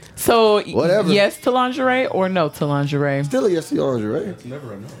only you. So, Whatever. yes to lingerie or no to lingerie? Still a yes to your lingerie. It's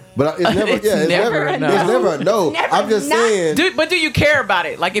never a no. But it's never, It's it's never a no. It's never a no. Never I'm just not- saying. But do you care about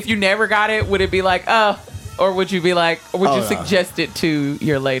it? Like, if you never got it, would it be like, or would you be like, or would Oh, you no. suggest it to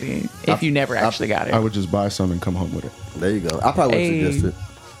your lady if you never actually got it? I would just buy some and come home with it. There you go. I probably wouldn't Hey. suggest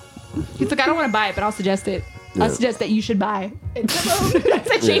it. He's like, I don't want to buy it, but I'll suggest it. Yeah. I'll suggest that you should buy. That's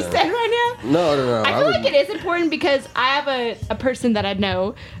what Chase Yeah. said right now. No. I feel like it is important because I have a person that I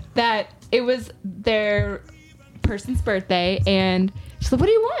know that it was their person's birthday, and she's like, "What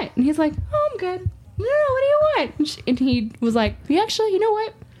do you want?" And he's like, "Oh, I'm good." No, what do you want? And he was like, "Yeah, actually, you know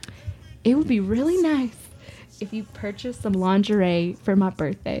what? It would be really nice if you purchased some lingerie for my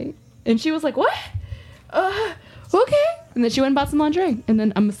birthday." And she was like, "What? Okay." And then she went and bought some lingerie. And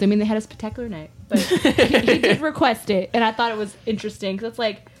then I'm assuming they had a spectacular night. But he did request it, and I thought it was interesting because it's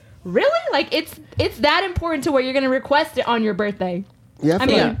like, really, like it's that important to where you're gonna request it on your birthday. Yeah, I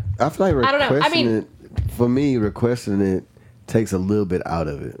feel mean, like requesting I don't know. I mean- it, for me, requesting it takes a little bit out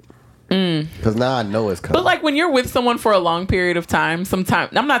of it. Because now I know it's coming. But like when you're with someone for a long period of time,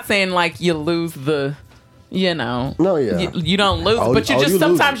 sometimes I'm not saying like you lose the, No, yeah. you don't lose, Oh, but you oh, just you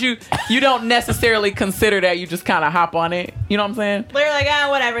lose sometimes you don't necessarily consider that. You just kind of hop on it. You know what I'm saying? They're like,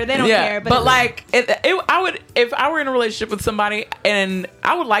 whatever, they don't care. But like, I would if I were in a relationship with somebody, and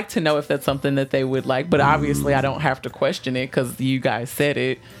I would like to know if that's something that they would like. But obviously, I don't have to question it because you guys said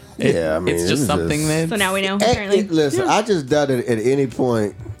it. Yeah, I mean, it's just it's something just- that. so now we know. Apparently, Listen, I just doubt that at any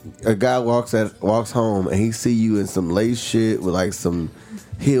point a guy walks home and he see you in some lace shit with like some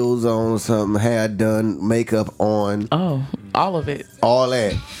heels on or something, hair done, makeup on, Oh, all of it. all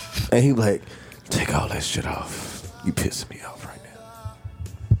that, and he be like, take all that shit off. You pissing me off right now.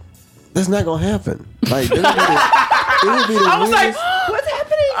 That's not gonna happen. Like, it would be the I was like, weirdest- what's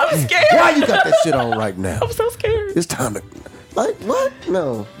happening? I'm scared. why you got that shit on right now? I'm so scared. It's time to, like, what?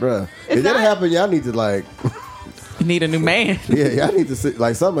 No, bruh. If It's that not- happen, y'all need to like, You need a new man. yeah, y'all need to see,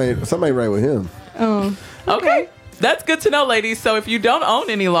 like, something ain't right with him. Oh, Okay. That's good to know, ladies. So if you don't own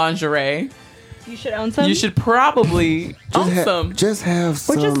any lingerie, You should own some. you should probably own some. Just have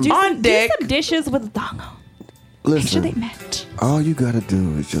Or some. just do, On some, deck. do some dishes with a thong on. Make sure Listen, they match. all you gotta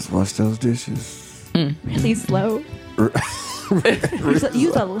do is just wash those dishes. Really slow.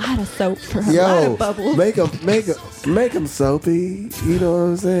 Use a lot of soap for a lot Yo, of bubbles. make them soapy. You know what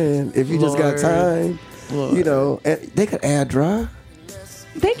I'm saying? If you just got time, you know, and they could air dry.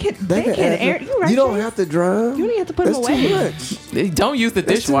 They can They air. dry. You right? You don't Chase? have to dry 'em. You don't have to put 'em That's away. too much. Don't use the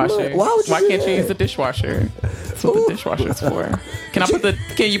That's too dishwasher. much. Why would you do can't you that? use the dishwasher? That's what the dishwasher's for.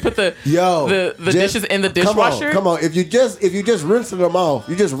 Can you put the Yo, the just- dishes in the dishwasher? Come on. If you just rinsing them off,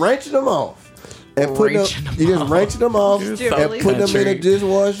 you just wrenching them off. And putting them, Wrenching them you just off. wrenching them off You're and so putting them in a country.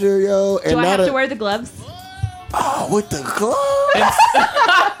 dishwasher, yo. And Do I not have to wear the gloves? with the gloves?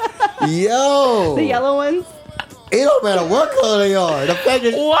 Yo. The yellow ones? It don't matter what color they are. The fact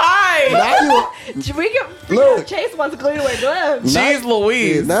is, Why? now We can Look. Chase wants Glee to wear gloves. Jeez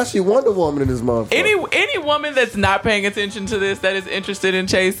Louise. now she Wonder Woman in this motherfucker. Any woman that's not paying attention to this, that is interested in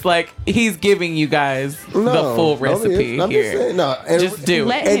Chase, like he's giving you guys the full recipe I'm here. just saying, no. And, Just do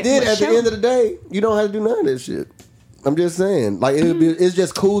Let it. and him then at the show. end of the day, you don't have to do none of that shit. I'm just saying, like it's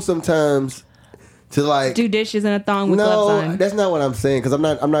just cool sometimes to like Do dishes in a thong with gloves No, on. that's not what I'm saying. Because I'm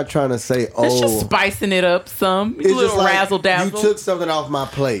not trying to say It's just spicing it up some. It's little just like, razzle dazzle. You took something off my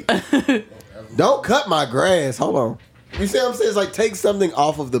plate. Don't cut my grass. Hold on. You see what I'm saying? It's like take something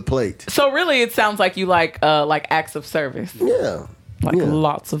off of the plate. So really, it sounds like you like acts of service, Yeah. like yeah.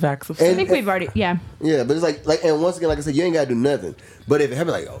 lots of acts of And- I service. think we've already, yeah. Yeah, but it's like, and once again, like I said, you ain't gotta do nothing. But if it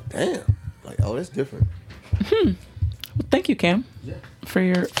happens, like, oh damn, like, oh, that's different. Thank you, Cam, for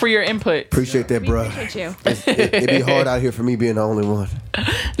your input. Appreciate that, bro. Appreciate you. It'd be hard out here for me being the only one.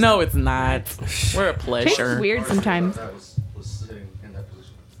 No, it's not. We're a Chase pleasure. is weird sometimes. I was sitting in that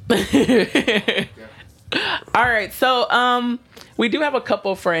position. All right, so we do have a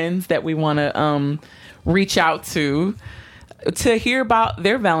couple friends that we want to reach out to hear about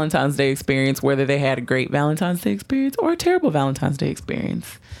their Valentine's Day experience, whether they had a great Valentine's Day experience or a terrible Valentine's Day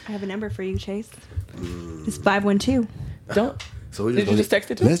experience. I have a number for you, Chase. It's 512. Don't. So we Did you just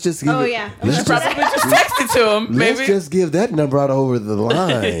text it to him? Let's just give Oh, it, yeah. Let's You just, probably just text it to him, let's maybe. just give that number out over the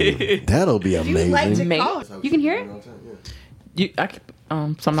line. That'll be amazing. Mate. call. You can hear it?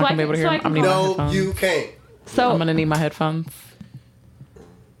 So I'm not gonna be able to hear so I him. can I'm gonna need my No, headphones. you can't. So I'm gonna need my headphones.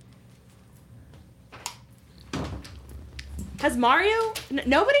 has Mario?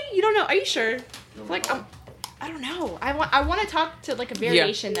 Nobody? You don't know? Are you sure? Like, I don't know. I want to talk to like a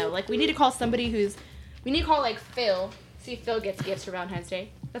variation though. Like we need to call somebody who's. We need to call like Phil. See if Phil gets gifts for Valentine's Day.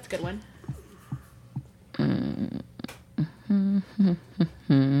 That's a good one.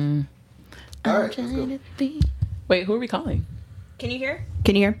 All right, let's go. Wait, who are we calling? Can you hear?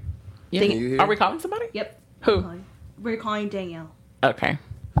 Can you hear? Yeah. Can you hear? Are we calling somebody? Yep. Who? We're calling Danielle. Okay.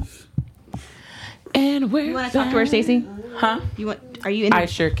 And we're You want to talk to her, Stacey? Huh? You want? Are you in? I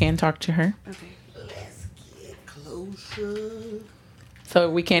sure can talk to her. Okay. Let's get closer. So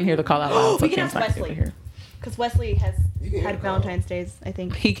we can't hear the call out loud. So We can Cam's ask not able to Wesley. hear. Because Wesley has You can hear had the call. Valentine's Days, I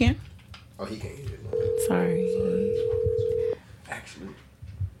think. He can. Oh, he can't hear it. Sorry. Actually.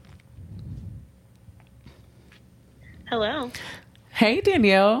 Hello. Hey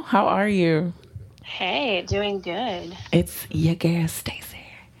Danielle, how are you? Hey, doing good. It's your girl Stacey.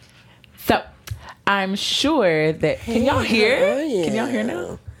 So I'm sure that can y'all hear? Can y'all hear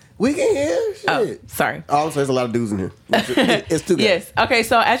now? We can hear. Shit. Oh, sorry. Oh, so there's a lot of dudes in here. It's two guys. Yes. Okay.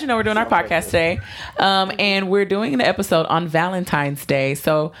 So as you know, we're doing our podcast today, and we're doing an episode on Valentine's Day.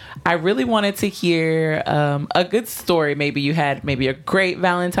 So I really wanted to hear a good story. Maybe you had maybe a great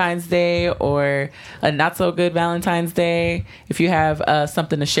Valentine's Day or a not so good Valentine's Day. If you have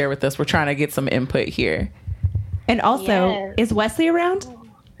something to share with us, we're trying to get some input here. And also, Yes. is Wesley around?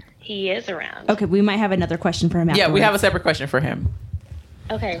 He is around. Okay, we might have another question for him afterwards. Yeah, we have a separate question for him.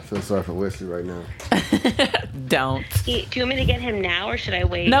 Okay. I feel sorry for Wesley right now. Don't. Do you want me to get him now or should I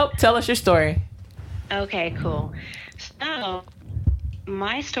wait? Nope. Tell us your story. Okay, cool. So,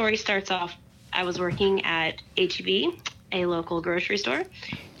 my story starts off, I was working at HEB, a local grocery store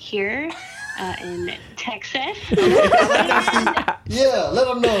here in Texas. Yeah, let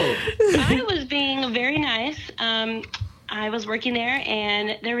them know. I was being very nice. I was working there,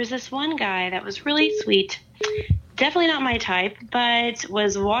 and there was this one guy that was really sweet. Definitely not my type, but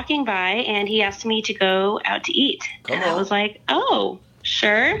was walking by, and he asked me to go out to eat. And I was like, oh,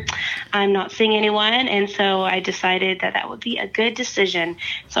 sure. I'm not seeing anyone, and so I decided that would be a good decision.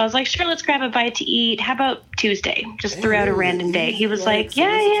 So I was like, sure, let's grab a bite to eat. How about Tuesday? Just threw out a random day. He was like,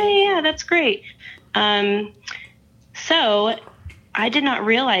 yeah, that's great. So I did not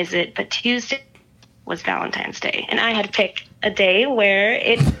realize it, but Tuesday was Valentine's Day, and I had picked a day where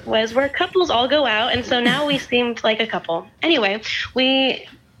it was where couples all go out, and so now we seemed like a couple. Anyway, we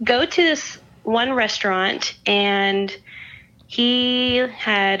go to this one restaurant, and he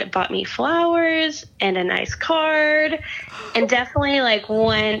had bought me flowers and a nice card, and definitely like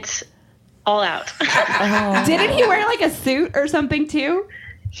went all out. Didn't he wear like a suit or something too?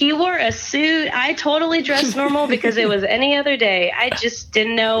 He wore a suit. I totally dressed normal because it was any other day. I just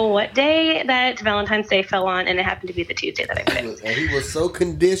didn't know what day that Valentine's Day fell on, and it happened to be the Tuesday that I picked. And he was so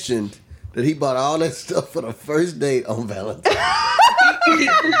conditioned that he bought all that stuff for the first date on Valentine's.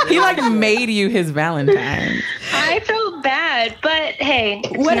 He like made you his Valentine. I felt bad, but hey,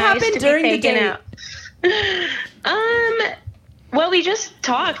 it's What nice happened to be during the taken date? out. Well, we just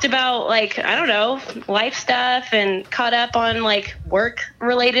talked about, like, I don't know, life stuff and caught up on, like,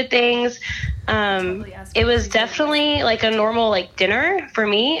 work-related things. It was definitely, like, a normal, like, dinner for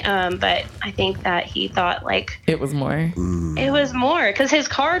me, but I think that he thought, like... It was more. It was more, because his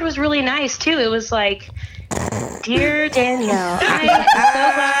card was really nice, too. It was like, Dear Danielle, I'm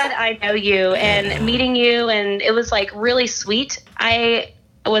so glad I know you and meeting you, and it was, like, really sweet. I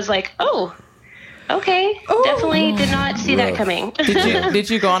was like, oh... Okay, definitely did not see that coming. Did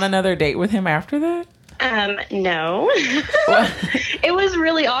you go on another date with him after that? No. It was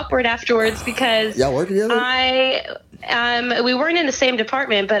really awkward afterwards because Y'all work together? we weren't in the same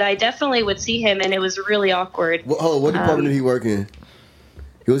department, but I definitely would see him, and it was really awkward. What department did he work in?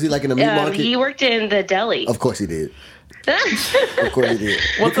 Was he like in the meat market? He worked in the deli. Of course he did. Of course he did.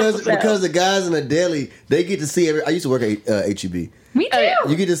 Because the guys in the deli, they get to see I used to work at HEB. Me too.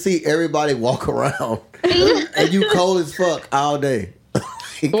 You get to see everybody walk around, and you cold as fuck all day.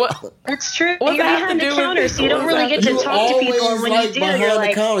 What? That's true. What's You're that have behind to the do counter, with- so you don't really get to talk to people. And when you do, behind you're the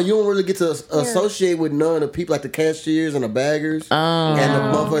like, counter. You don't really get to associate with none of the people, like the cashiers and the baggers and the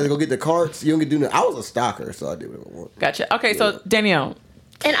motherfuckers that go get the carts. You don't get to do that. I was a stalker, so I did what I want. Gotcha. Okay, so Danielle.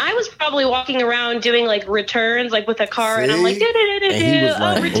 and I was probably walking around doing like returns, like with a car, and I'm See? like, And he was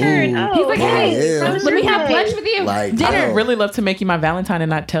like, return. ooh. Oh, He's like, okay. yeah. Let me have lunch with you. Like, Dinner. oh. Really love to make you my Valentine and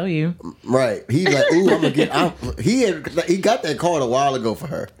not tell you. Right. He's like, ooh, I'm gonna get. He got that card a while ago for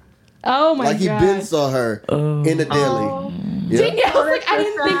her. Oh my Like he god. been saw her in the deli. Yeah. Danielle's like, I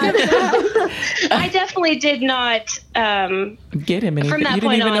didn't think of that. I definitely did not. Get him. And From that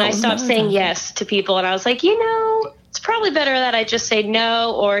point on, I stopped saying yes to people, and I was like, it's probably better that I just say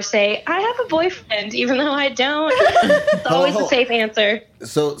no or say I have a boyfriend, even though I don't. It's always a safe answer.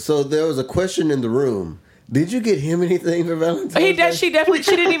 So there was a question in the room. Did you get him anything for Valentine's Day? She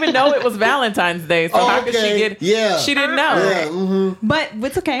didn't even know it was Valentine's Day. So how could she Okay. get? Yeah. She didn't know. Yeah. Mm-hmm. But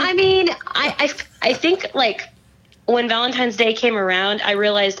it's okay. I mean, I think like when Valentine's Day came around, I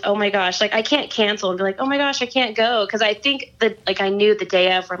realized, oh my gosh, like I can't cancel and be like, oh my gosh, I can't go, because I think that like I knew the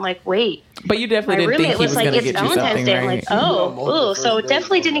day of, where I'm like, wait. But you My definitely didn't think roommate he was was like, going to it's get you Valentine's something, Day. I'm right? like, so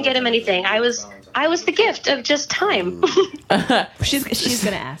definitely didn't get him anything. I was the gift of just time. she's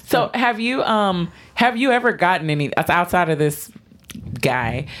gonna ask. So have you ever gotten any outside of this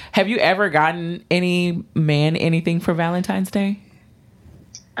guy? Have you ever gotten any man anything for Valentine's Day?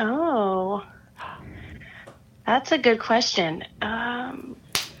 Oh, that's a good question. Shut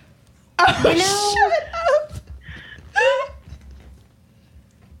up.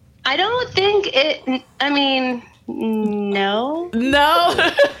 I don't think it. I mean, no. No.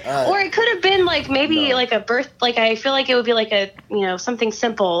 Or it could have been like maybe like a birth. Like I feel like it would be like a something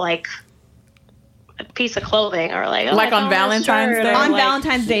simple like a piece of clothing or like Like on I found this Valentine's shirt, Day? or, On like-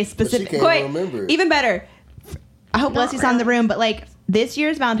 Valentine's Day specific. can't Wait, remember it. even better. I hope Not Leslie's on the room, but like this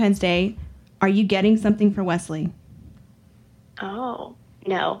year's Valentine's Day, are you getting something for Wesley? Oh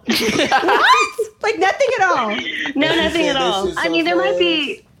no, What? Like nothing at all. no, nothing at This all. is I so mean, there might fast.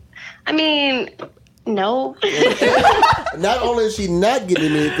 be. I mean, no. Not only is she not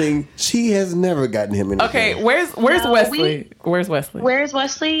getting anything, she has never gotten him anything. Okay, where's No, Wesley? Where's Wesley? Where's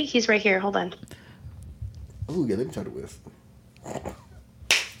Wesley? He's right here. Hold on. Ooh, yeah, let me try to whiff.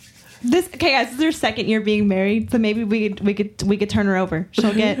 Okay, guys, this is her second year being married, so maybe we could turn her over.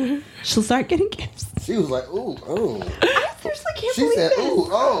 She'll start getting gifts. She was like, ooh, oh. I seriously can't She believe said, this. ooh,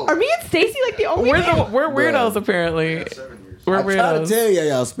 oh. Are me and Stacy like the only? We're weirdos apparently. We're I'm trying to weirdos. tell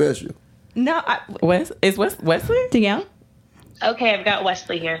y'all special. No, Wesley? Danielle. Okay, I've got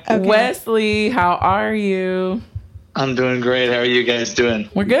Wesley here. Okay. Wesley, how are you? I'm doing great. How are you guys doing?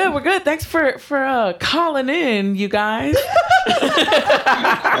 We're good. Thanks for calling in, you guys.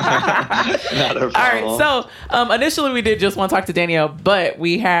 Not a problem. All right, so initially we did just want to talk to Danielle, but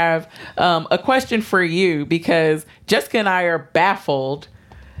we have a question for you because Jessica and I are baffled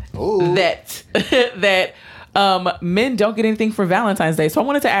Ooh. that men don't get anything for Valentine's Day. So I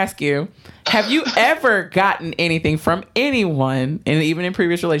wanted to ask you, Have you ever gotten anything from anyone, and even in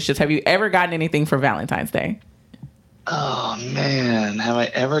previous relationships, have you ever gotten anything for Valentine's Day? Oh man, have I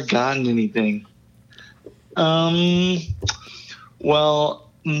ever gotten anything? Well,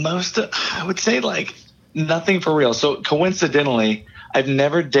 I would say like nothing for real. So coincidentally, I've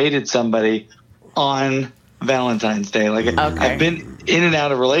never dated somebody on Valentine's Day. Like I've been in and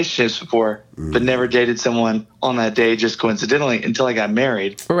out of relationships before, but never dated someone on that day just coincidentally until I got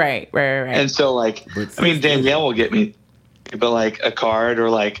married. Right. And so like, I mean, Danielle will get me, but like a card or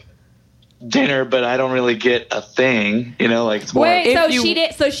like dinner, but I don't really get a thing, you know, like it's more. Wait,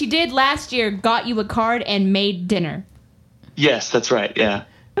 so she did last year, got you a card and made dinner. Yes, that's right. Yeah.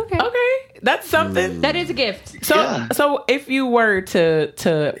 Okay. That's something. That is a gift. So if you were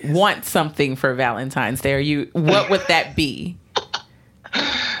to want something for Valentine's Day, what would that be?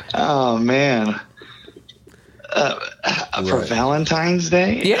 Oh man. For Valentine's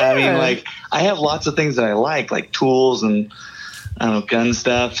Day? Yeah. I mean, like I have lots of things that I like tools and I don't know, gun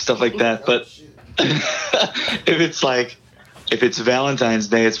stuff like that. But if it's Valentine's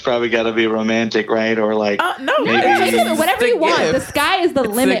Day, it's probably got to be romantic, right? Or like whatever you want. Gift. The sky is the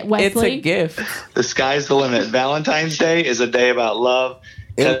limit, Wesley. It's a gift. The sky's the limit. Valentine's Day is a day about love.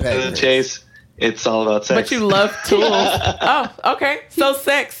 Cut to the chase. It's all about sex. But you love tools. Oh, okay. So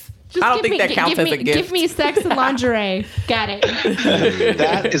sex. I don't think that counts as a gift. Give me sex and lingerie. Got it.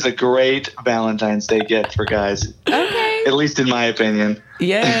 That is a great Valentine's Day gift for guys. Okay. At least in my opinion.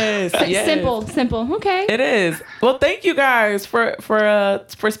 Yes. Simple. Okay. It is. Well, thank you guys for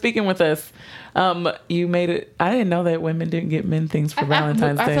speaking with us. You made it. I didn't know that women didn't get men things for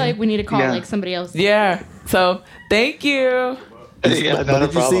Valentine's Day. I feel like we need to call like somebody else. Yeah. So thank you. Yeah, but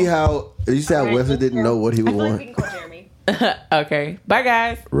did you see how Wesley didn't know what he would want? We can call Jeremy. Okay. Bye,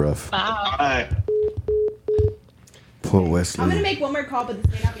 guys. Rough. Bye. Poor Wesley. I'm gonna make one more call, but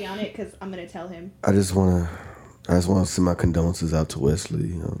this may not be on it because I'm gonna tell him. I just want to send my condolences out to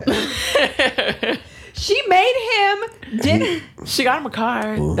Wesley. She made him dinner. She got him a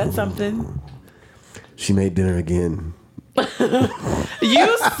card. That's something. She made dinner again.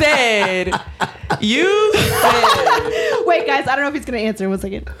 You said. Wait, guys, I don't know if he's gonna answer. 1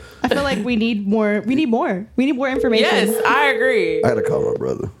 second. I feel like we need more. We need more information. Yes, I agree. I had to call my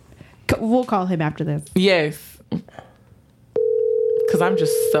brother. We'll call him after this. Yes. Because I'm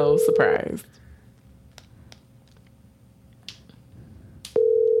just so surprised.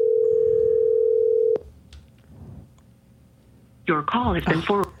 Your call has been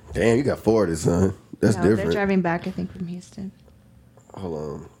forwarded. Damn, you got forwarded, son. That's different. They're driving back, I think, from Houston. Hold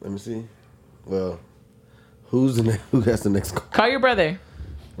on. Let me see. Well, who has the next call? Call your brother.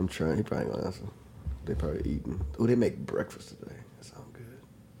 I'm trying. He probably gonna answer. They probably eating. Oh, they make breakfast today. That sounds good.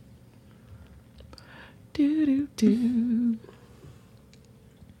 Do.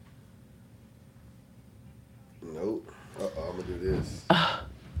 Nope. I'm gonna do this.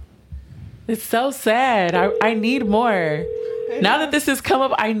 It's so sad. I need more. Now that this has come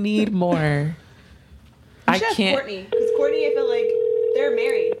up, I need more. I can't. Courtney, because Courtney, I feel like they're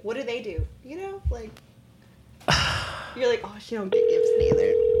married. What do they do? You know, like you're like, oh, she don't get gifts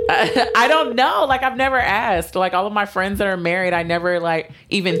neither. I don't know. Like I've never asked. Like all of my friends that are married, I never like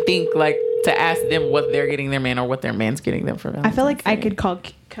even think like to ask them what they're getting their man or what their man's getting them for Valentine's I feel like Day. I could call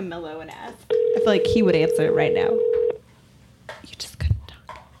Camilo and ask. I feel like he would answer it right now. You just couldn't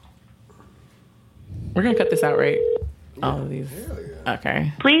talk. We're gonna cut this out, right? All of these. Yeah.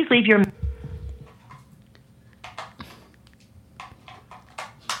 Okay. Please leave your.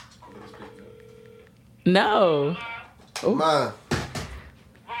 No. Ma.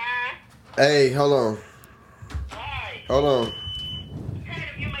 Hey, hold on.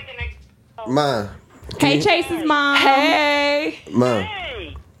 Ma. Hey, Chase's mom. Hey. Ma.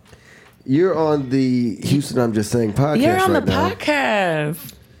 You're on the Houston I'm Just Saying podcast You're on right the now.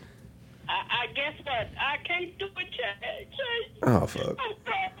 podcast. I guess what? I can't do it, Chase. Oh, fuck. I'm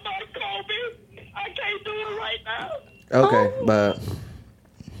talking about Kobe. I can't do it right now. Okay, but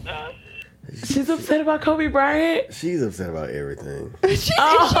She's upset about Kobe Bryant. she's upset about everything. Is she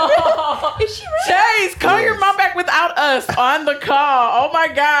really? Chase, call your mom back without us on the call. Oh my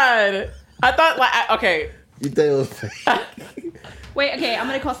god. I thought okay. You think it was fake? Wait, okay, I'm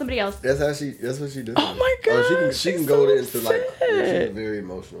gonna call somebody else. That's what she does. Oh my god. she can she's go so into like upset. she's a very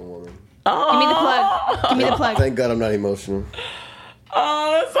emotional woman. Oh. Give me the plug. Give me the plug. Thank God I'm not emotional.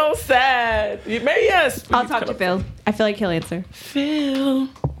 Oh, that's so sad. Maybe yes. I'll talk to Phil. I feel like he'll answer. Phil.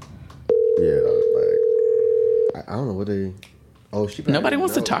 Yeah, like I don't know what they. Oh, she. Nobody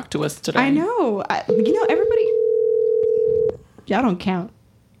wants to talk to us today. I know. Everybody. Y'all don't count.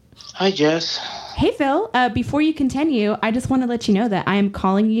 Hi, Jess. Hey, Phil, before you continue, I just want to let you know that I am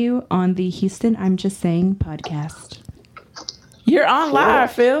calling you on the Houston I'm Just Saying podcast. You're on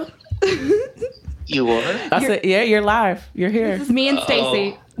live, Phil. You are? I said, yeah, you're live. You're here. This is me and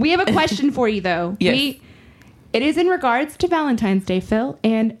Stacy. We have a question for you, though. Yes. It is in regards to Valentine's Day, Phil,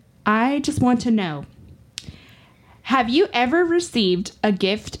 and I just want to know, have you ever received a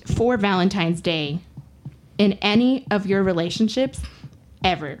gift for Valentine's Day in any of your relationships?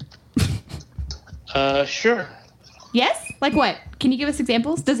 Ever? Sure. Yes? Like what? Can you give us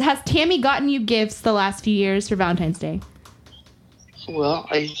examples? Has Tammy gotten you gifts the last few years for Valentine's Day? Well,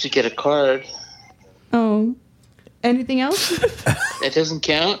 I used to get a card. Oh. Anything else? That doesn't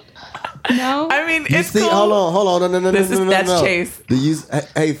count. No? I mean, You it's see, cool. hold on, no. That's Chase.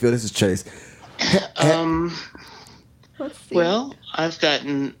 Hey, Phil, this is Chase. Let's see. Well, I've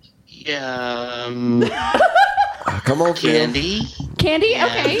gotten Come on, Phil. candy. Candy? Yeah.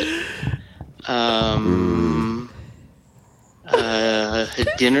 Okay.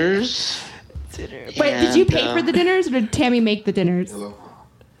 Dinners. Wait, did you pay for the dinners or did Tammy make the dinners?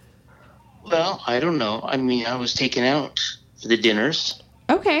 Well, I don't know. I mean, I was taken out for the dinners.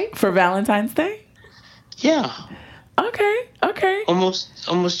 Okay. For Valentine's Day? Yeah. Okay.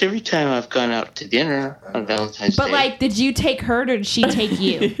 Almost every time I've gone out to dinner on Valentine's But Day. like, did you take her or did she take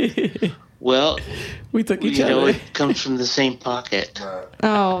you? Well, We took each you know, other. it comes from the same pocket.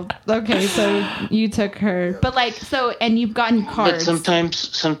 Oh, okay. So you took her. But like, and you've gotten cards. But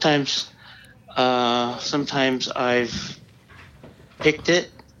sometimes I've picked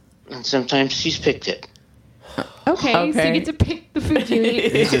it, and sometimes she's picked it. Okay, so you Okay. get to pick the food you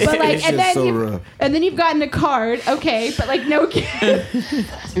eat. But like, It's just so rough. and then you've gotten a card. Okay, but like no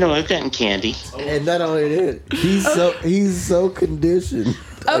gift. No, I've gotten candy. And not only that, he's so conditioned.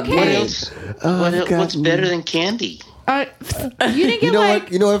 What Okay. else? I've What's gotten- better than candy? You didn't get You know like.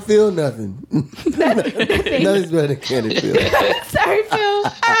 what? You know what? Phil, nothing. Nothing's better than candy, Phil. Sorry, Phil.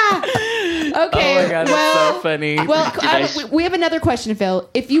 Okay. Oh my God, that's so funny. Well, we have another question, Phil.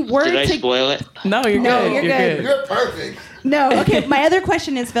 If you were Did I to spoil it? No, you're No, good. you're good. You're perfect. no, okay. My other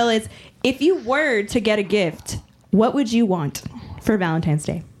question is, Phil, is if you were to get a gift, what would you want for Valentine's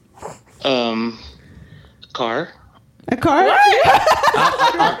Day? Car. A car?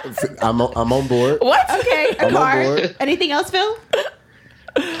 I'm on board. What? Okay, a I'm on car. board. Anything else, Phil?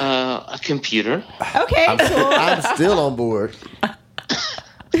 A computer. Okay, cool. I'm still on board.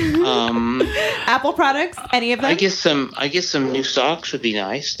 Apple products? Any of them? I guess some new socks would be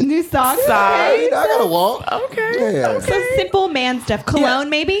nice. New socks. Hey, Okay. I gotta walk. Okay. Yeah. So simple man stuff. Cologne,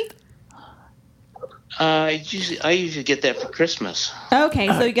 maybe? I usually get that for Christmas. Okay,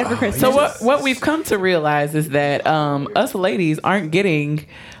 so you get it for Christmas. So what we've come to realize is that us ladies aren't getting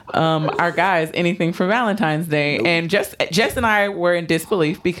our guys anything for Valentine's Day, and Jess and I were in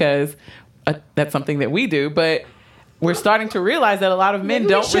disbelief because that's something that we do, but we're starting to realize that a lot of men Maybe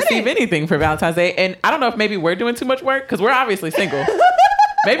we don't receive shouldn't. anything for Valentine's Day, and I don't know if maybe we're doing too much work because we're obviously single.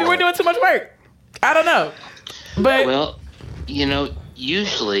 Maybe we're doing too much work. I don't know, but Well, you know,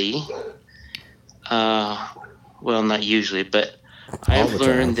 usually, well, not usually, but I've the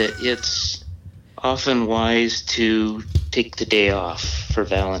learned that it's often wise to take the day off for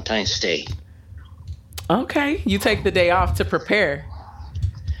Valentine's Day. okay, you take the day off to prepare.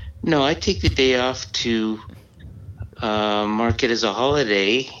 No, I take the day off to mark it as a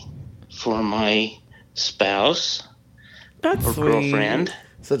holiday for my spouse That's or sweet. girlfriend.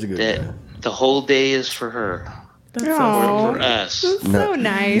 Such a good guy. That the whole day is for her, That's so Aw. for us. So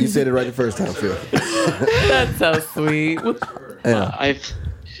nice. You said it right the first time, Phil. That's so sweet. Yeah. I've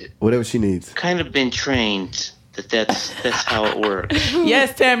Whatever she needs. kind of been trained that's how it works.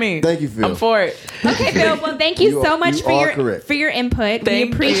 Yes, Tammy. Thank you, Phil. I'm for it. Okay, Phil. Well, thank you, You so are- much you for are your correct. for your input. Thank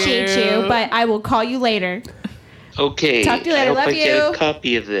we appreciate you, you. but I will call you later. Okay. Talk to you later. I hope Love I get you. a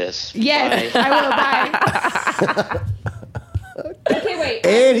copy of this. Yes, Bye. I will. Bye. Okay, wait.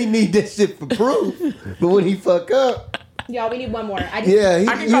 And he need that shit for proof. But when he fuck up, Y'all, we need one more. yeah, I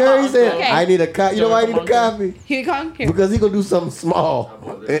can you come heard on, he said, okay. I need a copy. You know why I need a copy? Here you come. Here. Because he gonna do something small.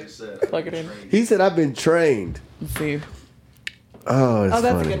 Plug it in. He said, I've been trained. Let's see. Oh, it's Oh,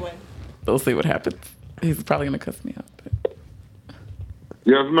 that's funny. a good one. We'll see what happens. He's probably gonna cuss me out. but-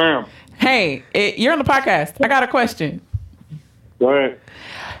 Yes, ma'am. Hey, you're on the podcast. I got a question. Go ahead.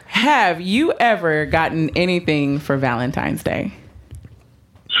 Have you ever gotten anything for Valentine's Day?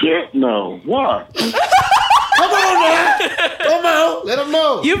 Shit, no. Why? Come on, let him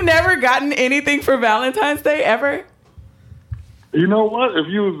know. You've never gotten anything for Valentine's Day ever? You know what? If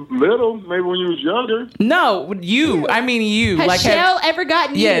you was little, maybe when you was younger. No, you. I mean you. Has like Shell ever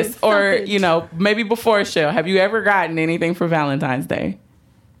gotten you? yes, or something? you know, maybe before Shell. Have you ever gotten anything for Valentine's Day?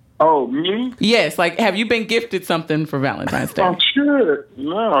 Oh, me? Yes, like have you been gifted something for Valentine's Day? Oh, shit.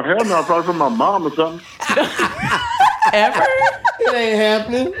 No, hell no. Probably from my mom or something. Ever? It ain't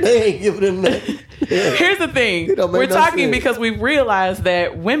happening. They ain't giving him nothing. Yeah. Here's the thing. We're talking because we realized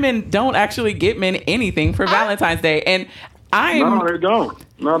that women don't actually get men anything for Valentine's Day. And No, they don't.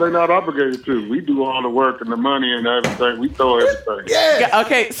 No, they're not obligated to. We do all the work and the money and everything. We throw everything. Yeah.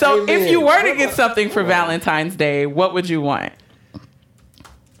 Okay, so if you were to get something for Valentine's Day, what would you want?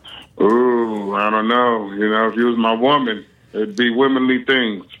 Ooh, I don't know. You know, if you was my woman, it'd be womanly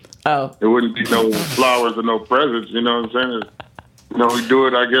things. Oh. It wouldn't be no flowers or no presents. You know what I'm saying? You know, we do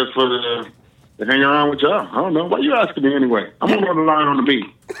it, I guess, for to hang around with y'all. I don't know. Why you asking me anyway? I'm on the other line on the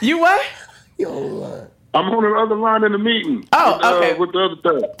meeting. You what? You on the line. I'm on the other line in the meeting. Oh, okay. With the other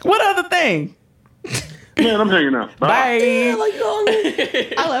thing. What other thing? Man, I'm hanging out. Bye. I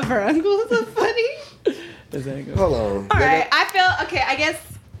love her uncle. It's so funny. Hold on. All right. I feel okay.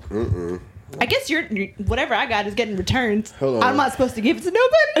 I guess your whatever I got is getting returned. Hold on. I'm not supposed to give it to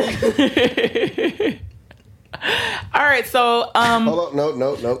nobody. All right. So Hold on.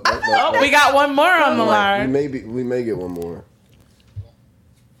 No. Oh, we got one more on the line. We may get one more.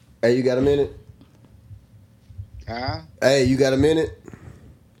 Hey, you got a minute? Hey, you got a minute?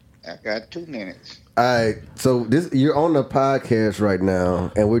 I got 2 minutes. All right, so you're on the podcast right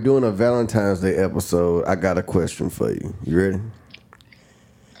now, and we're doing a Valentine's Day episode. I got a question for you. You ready?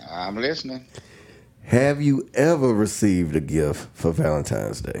 I'm listening. Have you ever received a gift for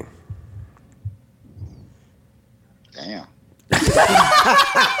Valentine's Day? Damn.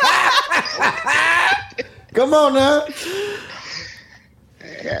 Come on now.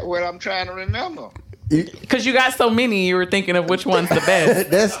 Yeah, well, I'm trying to remember. Because you got so many, you were thinking of which one's the best.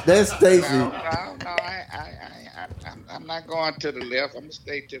 That's Stacy. No, I'm not going to the left. I'm gonna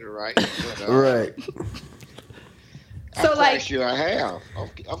stay to the right. But, Right. I'm quite sure I have.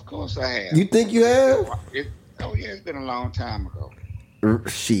 Of course I have. You think you have? It's been a long time ago.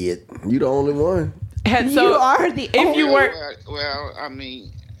 Shit, you the only one. And so you are the. If you were, well, I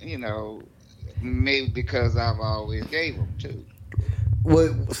mean, you know, maybe because I've always gave them too.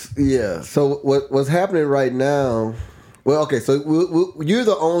 Yeah. So what's happening right now? Well, okay. So you're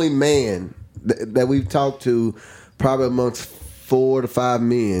the only man that we've talked to, probably amongst 4 to 5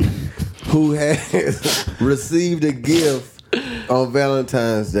 men, who has received a gift on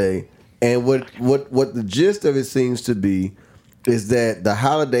Valentine's Day. And what the gist of it seems to be is that the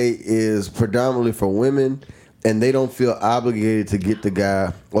holiday is predominantly for women, and they don't feel obligated to get the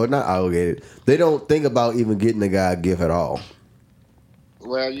guy, or not obligated. They don't think about even getting the guy a gift at all.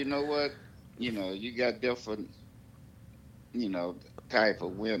 Well, you know what? You know, you got different, you know, type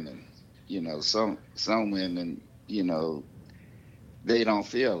of women. You know, some women, you know, they don't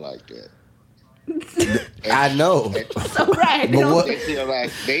feel like that. I know. So right. But they feel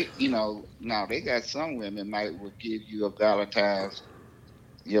like you know, now they got some women will give you a Valentine's,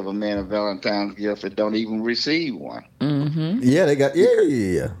 give a man a Valentine's gift and don't even receive one. Mm-hmm. Yeah, they got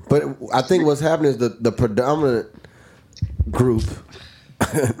yeah. But I think what's happening is the predominant group,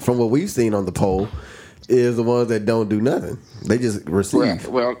 from what we've seen on the poll, is the ones that don't do nothing. They just receive.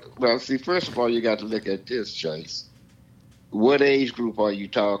 Well. See, first of all, you got to look at this, Chase. What age group are you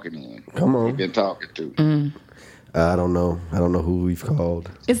talking in? Come on. You've been talking to. Mm. I don't know who we've called.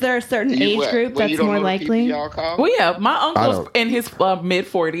 Is there a certain age group that's more likely? Well, yeah, my uncle's in his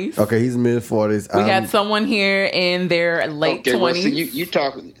mid-40s. Okay, he's mid-40s. We had someone here in their late 20s. Well, see, you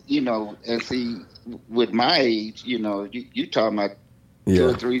talking, you know, and see, with my age, you know, you talking about 2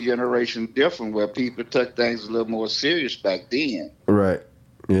 or 3 generations different, where people took things a little more serious back then. Right.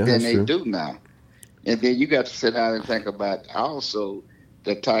 Yeah. Than they do now. And then you got to sit down and think about also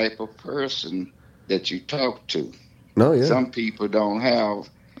the type of person that you talk to. No, yeah. Some people don't have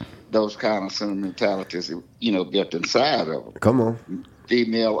those kind of sentimentalities, you know, built inside of them. Come on.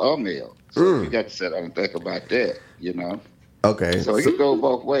 Female or male. So you got to sit down and think about that, you know. Okay. So it can go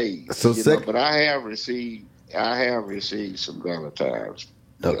both ways. So you know, but I have received some Valentines.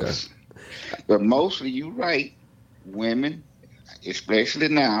 Okay. Yes. But mostly, you're right, women, especially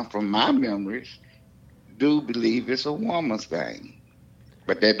now, from my memories, do believe it's a woman's thing,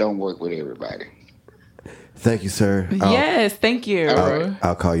 but that don't work with everybody. Thank you, sir. Yes, thank you.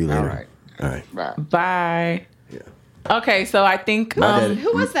 I'll call you later. All right. Bye. Bye. Yeah. Okay, so I think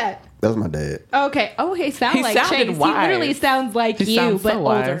who was that? That was my dad. Okay. Oh, he sounded like sounded Chase. wise. He literally sounds like He you, sounds but so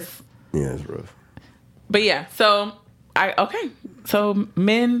older. wise. Yeah, it's rough. But yeah, so so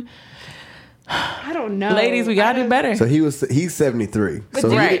men. I don't know. Ladies, we gotta do better. So he's 73. But So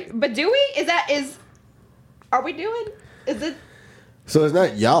but do we? Are we doing? Is it? So it's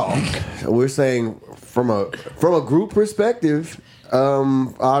not y'all. We're saying from a group perspective,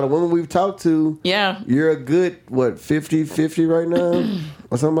 All the women we've talked to, Yeah. you're a good 50-50 right now,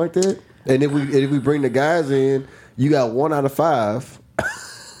 or something like that. And if we bring the guys in, you got 1 out of 5.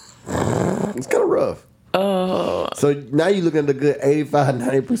 It's kind of rough. Oh. So now you're looking at a good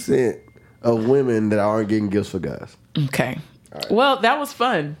 85-90% of women that aren't getting gifts for guys. Okay. Well, that was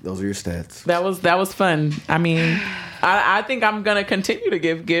fun. Those are your stats. That was fun. I mean, I think I'm gonna continue to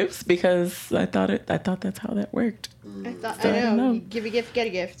give gifts because I thought that's how that worked. I know. You give a gift, get a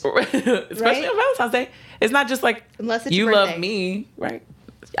gift. Especially on Valentine's Day. It's not just like Unless it's you your love birthday. me, right?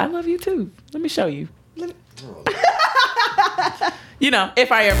 I love you too. Let me show you.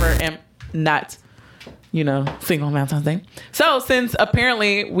 If I ever am not, single on Valentine's Day. So since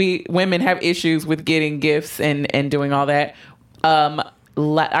apparently we women have issues with getting gifts and doing all that,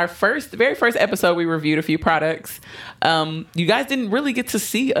 our very first episode we reviewed a few products. You guys didn't really get to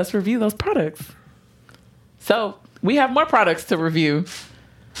see us review those products, so we have more products to review.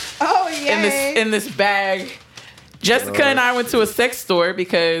 Oh yeah! In this bag. Jessica and I went to a sex store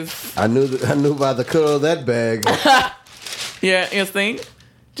because I knew by the color of that bag. Yeah, interesting.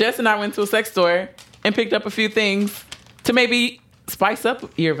 Jess and I went to a sex store and picked up a few things to maybe spice up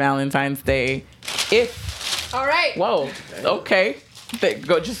your Valentine's Day. All right. Whoa. Okay. Go right on in.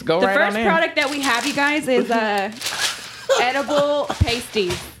 The first product that we have, you guys, is edible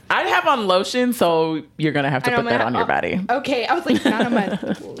pasties. I have on lotion, so you're gonna have to put that on your body. Okay, I was like, not on my.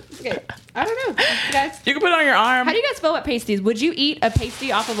 Okay, I don't know, you guys. You can put it on your arm. How do you guys feel about pasties? Would you eat a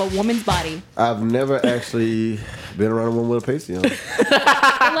pasty off of a woman's body? I've never actually been around a woman with a pasty on.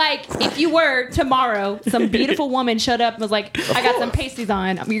 Like, if you were tomorrow, some beautiful woman showed up and was like, "I got some pasties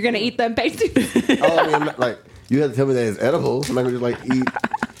on. You're gonna eat them pasties." Oh, I mean, like you have to tell me that it's edible. I'm not gonna just eat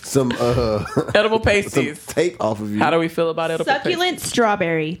some edible pasties. Some tape off of you. How do we feel about edible Succulent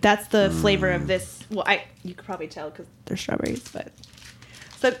strawberry. That's the flavor of this. Well, you could probably tell because they're strawberries. But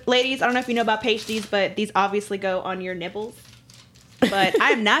so, ladies, I don't know if you know about pasties, but these obviously go on your nipples. But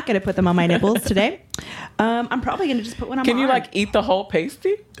I'm not going to put them on my nipples today. I'm probably going to just put one on my arm. Can you eat the whole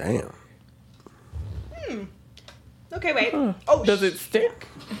pasty? Damn. Okay, wait. Does it stick?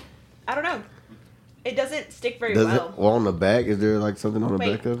 I don't know. It doesn't stick very Does well. it? Well, on the back, is there something on the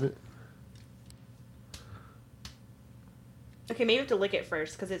back of it? Okay, maybe you have to lick it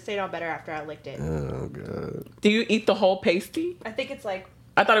first because it stayed on better after I licked it. Oh god. Do you eat the whole pasty? I think it's like.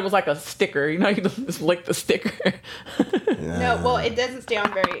 I thought it was like a sticker. You just lick the sticker. No, well, it doesn't stay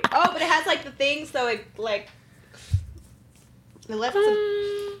on very. Oh, but it has the thing, so it it left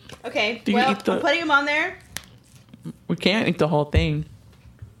some. Okay, Do you eat I'm putting them on there. We can't eat the whole thing.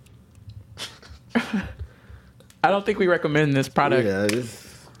 I don't think we recommend this product. Yeah,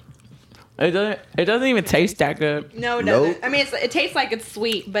 it doesn't even taste that good. No, it doesn't. I mean, it tastes like it's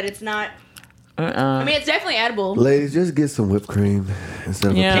sweet, but it's not. I mean, it's definitely edible. Ladies, just get some whipped cream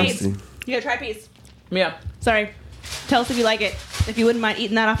instead of a pasty. You gotta try a piece. Yeah. Sorry. Tell us if you like it. If you wouldn't mind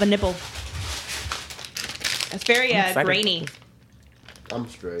eating that off a nipple. It's very grainy. I'm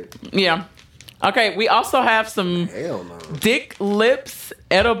straight. Yeah. Okay, we also have some Dick Lips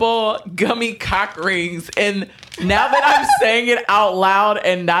edible gummy cock rings. And now that I'm saying it out loud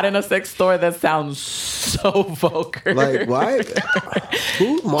and not in a sex store, that sounds so vulgar. Like, why?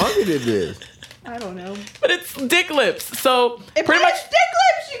 Who marketed this? I don't know. But it's Dick Lips. So It's pretty much Dick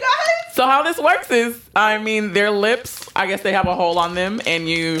Lips, you guys! So how this works is, their lips, I guess they have a hole on them and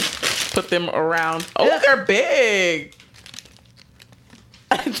you put them around. Oh, they're big.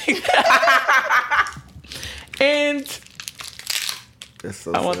 And That's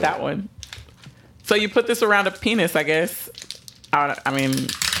so I want sad. that one. So you put this around a penis, I guess. I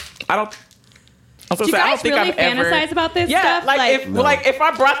don't. Do you guys really fantasize about this stuff? If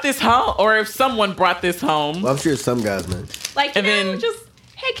I brought this home, or if someone brought this home, well, I'm sure some guys, man. And then just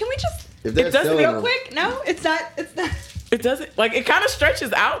hey, can we just? If they're it doesn't selling real them- quick. No, it's not. It's not. It doesn't. It kind of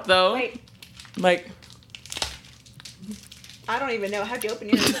stretches out though. Wait. I don't even know. How'd you open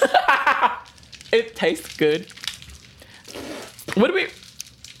yours? It tastes good. What do we?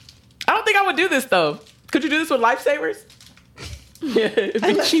 I don't think I would do this though. Could you do this with Lifesavers? Yeah, it'd be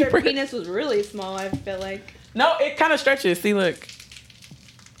Unless your cheaper. penis was really small, I feel like. No, it kind of stretches. See, look.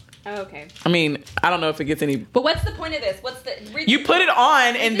 Oh, okay. I mean, I don't know if it gets any. But what's the point of this? What's the? You put it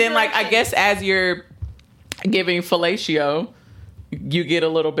on, and the then I directions. guess as you're giving fellatio, you get a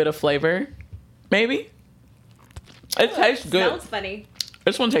little bit of flavor. Maybe. It tastes good. Smells funny.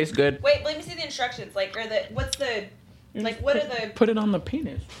 This one tastes good. Wait, let me see the instructions. What are the? What are the? Put it on the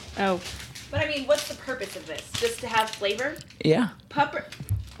penis. Oh. But I mean, what's the purpose of this? Just to have flavor? Yeah.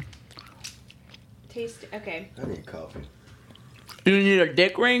 Taste. Okay. I need coffee. Do you need a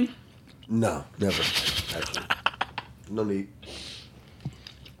dick ring? No, never. Actually. No need.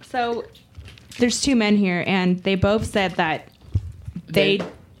 So there's two men here, and they both said that they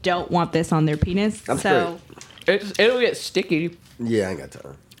don't want this on their penis. I'm it'll get sticky. Yeah, I ain't got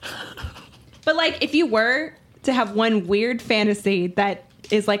time. But like, if you were to have one weird fantasy that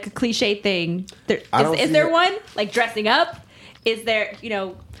is like a cliche thing, is there one like dressing up? Is there,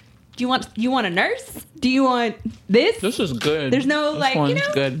 do you want a nurse? Do you want this? This is good. There's no this one's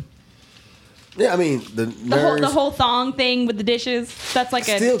good. Yeah, I mean the whole thong thing with the dishes. That's like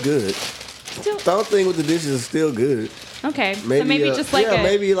still good. Thong thing with the dishes is still good. Okay, maybe just like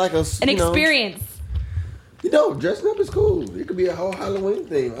an experience. Dressing up is cool. It could be a whole Halloween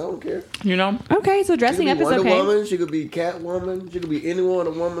thing. I don't care. Okay, so dressing up is okay. She could be Wonder Woman. She could be Catwoman. She could be any one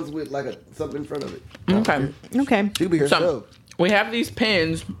of the women with like something in front of it. Okay. She could be herself. So, we have these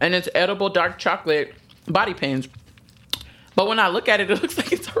pins, and it's edible dark chocolate body pins. But when I look at it, it looks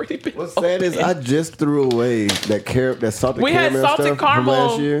like it's already been What's sad is I just threw away that salted caramel we had salted stuff caramel from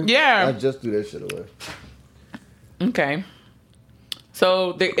last year. Yeah. I just threw that shit away. Okay.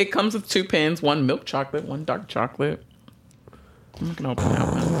 So it comes with 2 pins, one milk chocolate, one dark chocolate. I'm not gonna open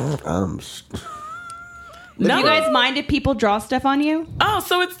that one. Do you guys mind if people draw stuff on you? Oh,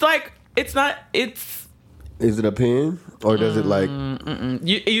 so it's like it's. Is it a pin or does it like?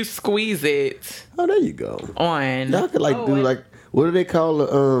 You squeeze it. Oh, there you go. On. Y'all could what do they call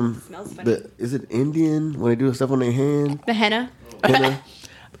is it Indian when they do stuff on their hand? The henna.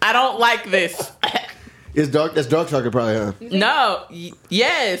 I don't like this. It's dark. That's dark chocolate, probably, huh? No.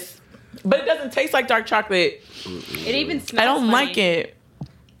 Yes. But it doesn't taste like dark chocolate. It even smells. I don't funny. like it.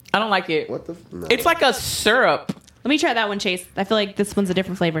 I don't like it. What the? No. It's like a syrup. Let me try that one, Chase. I feel like this one's a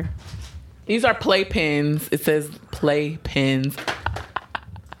different flavor. These are play pins. It says play pins.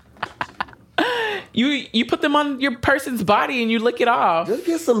 You put them on your person's body and you lick it off. Just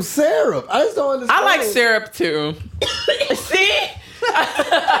get some syrup. I just don't understand. I like syrup too. See?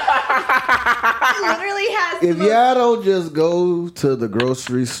 Literally has. If y'all don't just go to the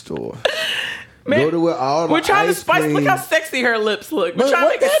grocery store, go to where all the we're trying to ice spice. cream. Look how sexy her lips look. We're trying to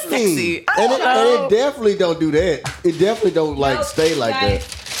make it sexy. And it definitely don't do that. It definitely don't stay like guys,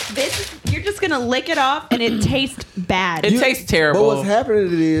 that. You're just gonna lick it off and it tastes bad. It tastes terrible. But what's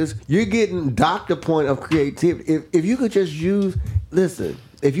happening is you're getting doctor point of creativity. If you could just listen,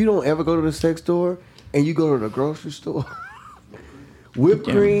 if you don't ever go to the sex store and you go to the grocery store. Whipped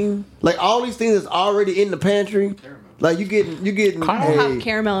cream, like all these things that's already in the pantry. Like you getting. I don't have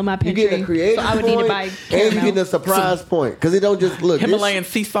caramel in my pantry. You getting a creative so I would need to buy caramel. and you getting a surprise point because it don't just look Himalayan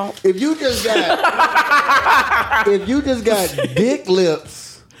sea salt. If you just got dick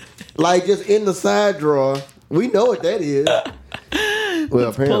lips, like just in the side drawer, we know what that is. Well,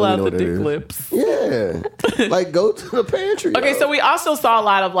 apparently pull out we know the what that dick is. lips. Yeah, like go to the pantry. Okay, so we also saw a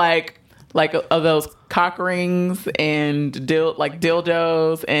lot of like of those cock rings and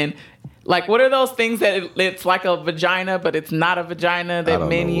dildos and like what are those things that it's like a vagina but it's not a vagina that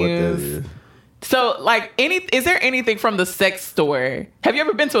men use? So like is there anything from the sex store? Have you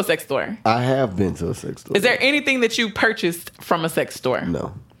ever been to a sex store? I have been to a sex store. Is there anything that you purchased from a sex store?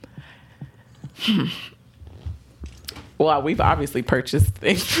 No. Well, we've obviously purchased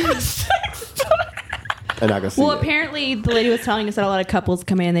things from a sex store. And I can see that. Apparently the lady was telling us that a lot of couples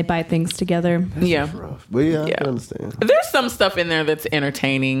come in and they buy things together. Yeah. Rough. But I can understand. There's some stuff in there that's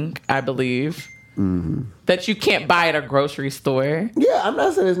entertaining, I believe, that you can't buy at a grocery store. Yeah, I'm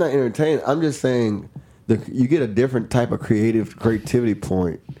not saying it's not entertaining. I'm just saying you get a different type of creativity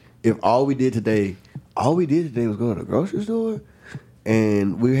point. If all we did today was go to the grocery store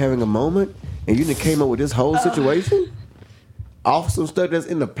and we were having a moment and you came up with this whole situation off some stuff that's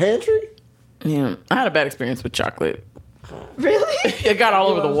in the pantry. Yeah, I had a bad experience with chocolate. Really? It got all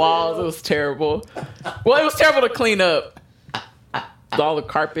over the walls. It was terrible. Well, it was terrible to clean up. All the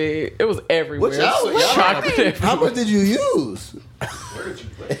carpet. It was everywhere. Chocolate. How much did you use?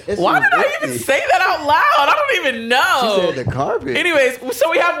 Why did I even say that out loud? I don't even know. She said the carpet. Anyways,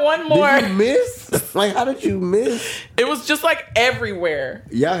 so we have one more. Did you miss? Like, how did you miss? It was just like everywhere.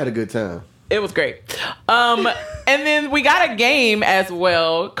 Y'all had a good time. It was great. And then we got a game as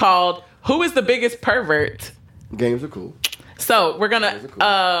well called Who is the Biggest Pervert? Games are cool. So we're going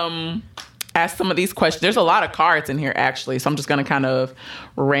to ask some of these questions. There's a lot of cards in here, actually. So I'm just going to kind of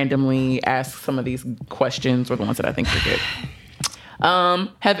randomly ask some of these questions or the ones that I think are good.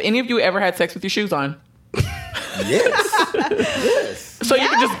 Have any of you ever had sex with your shoes on? Yes. Yes. So you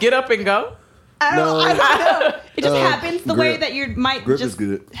can just get up and go? I don't know. It just happens the way that you might grip just is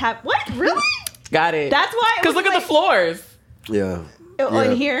good. have. What? Really? Got it. That's why. Because look at the floors. Yeah.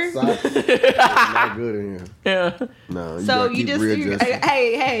 in here. Not good in here. Yeah. No. So gotta you keep just readjusting.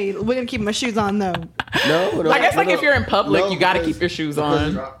 hey, we're gonna keep my shoes on though. No. I guess like no, if you're in public, no, you got to because- keep your shoes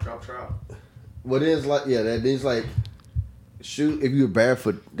because- on. Drop. What is like? Yeah, that is like shoe. If you're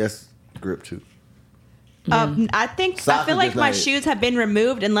barefoot, that's grip too. I Socks feel are like just my like- shoes have been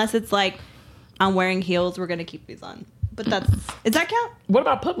removed unless it's like I'm wearing heels. We're gonna keep these on. But does that count? What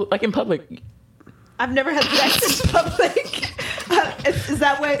about public? Like in public? I've never had sex in public. Is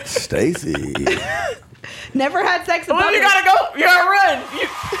that what? Stacy. Never had sex in Well, public. you gotta go. You gotta run.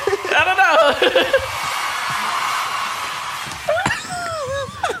 I don't know.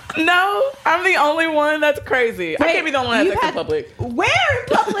 No, I'm the only one that's crazy. I can't be the only one that's sex in public. Where in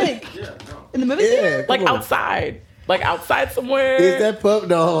public? In the movie theater? Like outside. Like outside somewhere. Is that pub?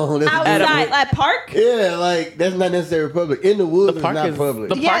 No. That's Outside, like park? Yeah, like that's not necessarily public. In the woods, it's not public.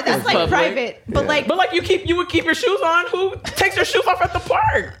 The Yeah, park that's is like public. private. But like, But like you would keep your shoes on. Who takes their shoes off at the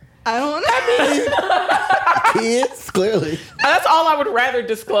park? I don't know. Kids, clearly. That's all I would rather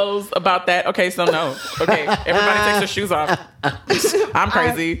disclose about that. Okay, so no. Okay, everybody takes their shoes off. I'm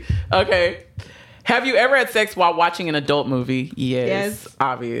crazy. Okay. Have you ever had sex while watching an adult movie? Yes.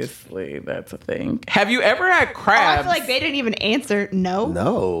 Obviously, that's a thing. Have you ever had Oh, I crabs? feel like they didn't even answer. No.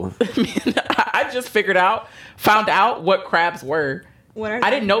 No. I just found out what crabs were. What are I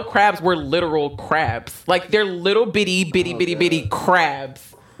they? didn't know crabs were literal crabs. Like they're little bitty crabs.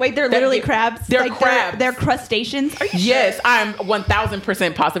 Wait, they're literally crabs. They're Like, crabs. They're crustaceans. Are you Yes, sure? I'm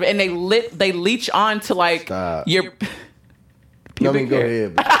 1000% positive, and they leech onto like your. No, I mean, go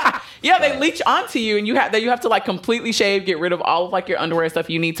ahead. but- Yeah, they leech onto you, and you have to like completely shave, get rid of all of like your underwear and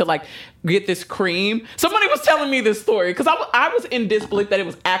stuff. You need to like get this cream. Somebody was telling me this story because I was in disbelief that it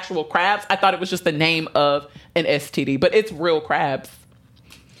was actual crabs. I thought it was just the name of an STD, but it's real crabs.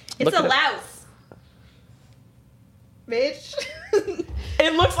 It's Look a it up. louse. Bitch.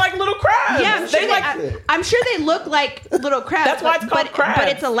 It looks like little crabs. Yeah, I'm sure they look like little crabs. That's why it's called crabs. But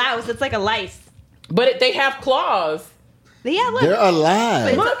it's a louse. It's like a lice. But they have claws. Yeah, look. They're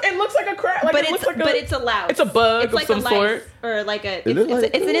alive. Look, it looks like a crab. Like, but it looks like it's a louse. It's a bug It's of like some a lice, sort. or like a. It looks like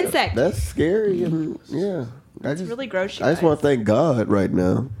It's an that. insect. That's scary. And, yeah. It's really gross. I just want to thank God right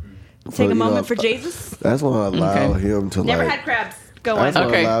now. Take a moment for Jesus. That's why I allow him to Never like. had crabs. Go I on. just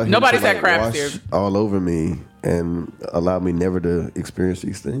wanna allow him Nobody's to, had like, crabs wash here. all over me and allow me never to experience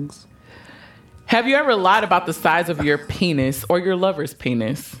these things. Have you ever lied about the size of your penis or your lover's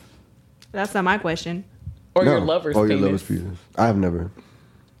penis? That's not my question. Or No. your lover's or penis? your lover's penis. I've never.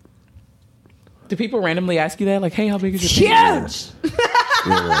 Do people randomly ask you that? Like, hey, how big is your penis? Huge.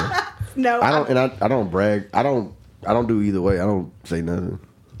 Yeah. No. I don't, and I don't brag. I don't do either way. I don't say nothing.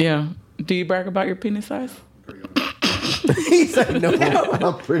 Yeah. Do you brag about your penis size? He said no.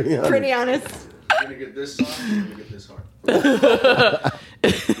 I'm pretty honest. Pretty honest. I'm gonna get this soft, I'm gonna get this hard.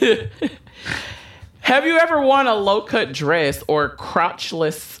 Have you ever worn a low cut dress or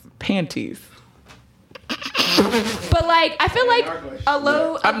crotchless panties? But like, I feel like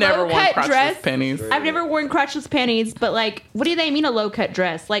I've never worn cut crotchless dress. panties. I've never worn crotchless panties, but like, what do they mean a low cut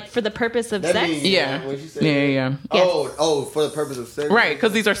dress? Like for the purpose of That sex? means- Yeah. When she said Yeah. that- Oh, for the purpose of sex. Right,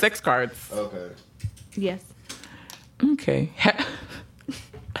 because these are sex cards. Okay. Yes. Okay.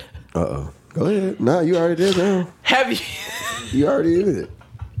 Oh. Go ahead. No, you already did. Now Have you you already did it.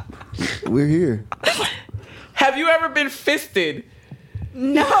 We're here. have you ever been fisted?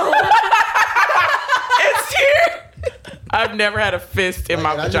 No. It's here. I've never had a fist in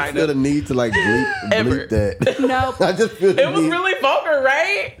my I just feel vagina. the need to like Ever. bleep that. No. I just feel the It was need. really vulgar,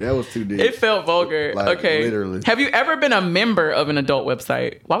 right? That was too deep. It felt vulgar. Like, okay. literally. Have you ever been a member of an adult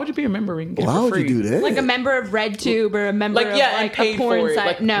website? Why would you be a member? We can get it Why for would free. you do that? Like a member of RedTube or a member Like, of yeah, and like paid a porn for it. site.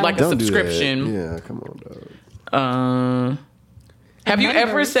 Like- no. like a Don't do that. subscription. Yeah, come on, dog. Have you Member.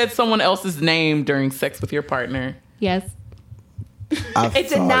 ever said someone else's name during sex with your partner? Yes. I've It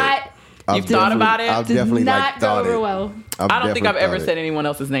did thought not. You've thought about it? I've Did definitely not like go thought over it. well. I don't think I've ever said said anyone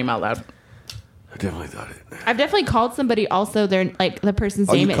else's name out loud. I definitely thought it. I've definitely called somebody also their like the person's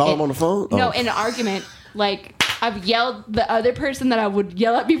Oh, name. you call them on the phone? No, Oh. in an argument. Like I've yelled the other person that I would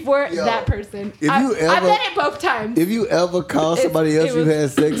yell at before. Yo, that person. if I've you ever- done it both times. If you ever call somebody else it you've was-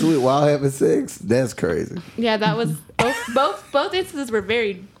 had sex with while having sex, that's crazy. Yeah, that was both instances were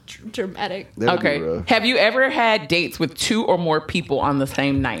very dramatic. That would be Okay. rough. Have you ever had dates with 2 or more people on the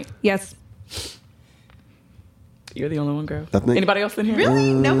same night? Yes. You're the only one, girl. I think- Anybody else in here?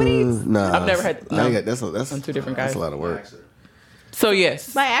 Really? Nobody's Nah, I've never had- I ain't no. got, that's On 2 different That's guys. a lot of work. So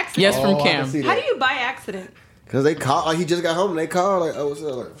yes. by accident. Yes, from Oh, I can Cam. see How do you by accident? Because they call, like he just got home and they call like, oh, what's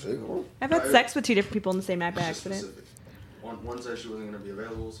up? Like, shit, come on. I've had sex with 2 different people on the same night by accident. One said she wasn't going to be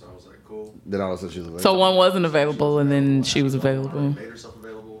available, so I was like, cool. Then all of a sudden she was available. So one wasn't available, and then she was available. Made herself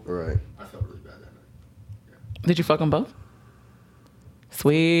available. Right. I felt really bad that night. Did you fuck them both?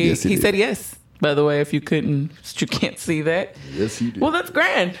 Sweet. Yes, he he did. said yes. By the way, if you can't see that. Yes, he did. Well, that's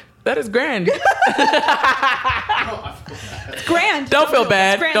grand. That is grand. It's grand. Don't feel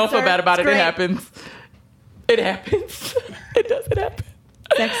bad. It's grand, Don't feel sir. bad about It's it. It great. happens. It happens. It doesn't happen.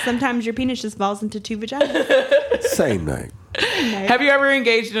 Sex, sometimes your penis just falls into two vaginas. Same night. Have you ever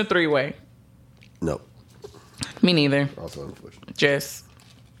engaged in a three-way? Nope. Me neither. Also unfortunate. Jess.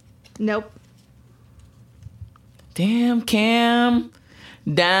 Nope. Damn, Cam.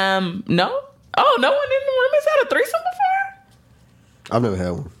 Damn. No? Oh, no one in the room has had a threesome before? I've never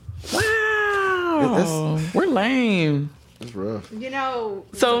had one. Wow. We're lame. That's rough. You know.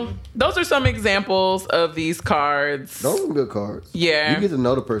 So those are some examples of these cards. Those are good cards. Yeah. You get to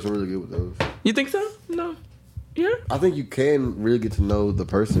know the person really good with those. You think so? No. Yeah. I think you can really get to know the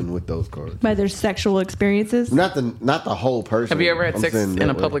person with those cards. By their sexual experiences. Not the whole person. Have you ever had I'm sex saying in that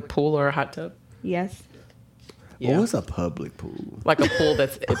a way. public pool or a hot tub? Yes. Yeah. What's a public pool? Like a pool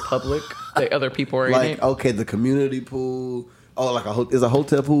that's in public, that other people are in Like, it? okay, the community pool. Oh, like is a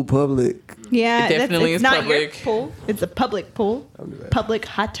hotel pool public? Yeah, It definitely it's is not public. your pool. It's a public pool. Public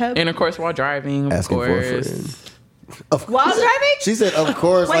hot tub. Intercourse while driving, of Asking for a course. friend. Of While course. driving? She said, of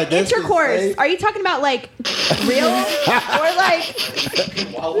course. Like that's just intercourse. safe. Are you talking about like real or like?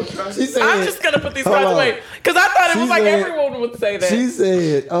 She said, I'm just going to put these Hold cards on. away because I thought it She was like said- everyone would say that. She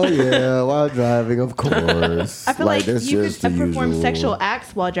said, "Oh yeah, while driving, of course." I feel like that's you just could the perform usual. sexual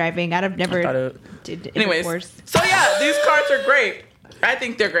acts while driving. I've never did Anyways, intercourse. so yeah, these cards are great. I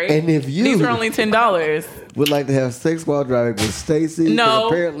think they're great. And if you- these are only $10. Would like to have sex while driving with Stacy? 'Cause No,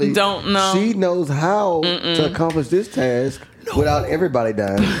 apparently don't know. She knows how to accomplish this task without everybody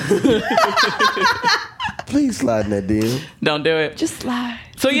dying. Please slide in that DM. Don't do it. Just slide.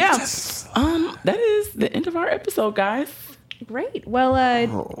 So yeah, that is the end of our episode, guys. Great. Well,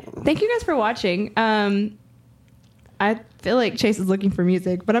 thank you guys for watching. I feel like Chase is looking for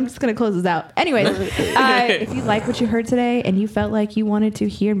music, but I'm just going to close this out. Anyways, if you like what you heard today and you felt like you wanted to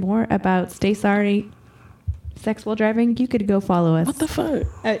hear more about Stay Sorry Sex While Driving, you could go follow us. What the fuck?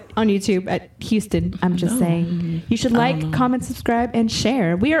 On YouTube at Houston. I'm just saying. You should like, comment, subscribe, and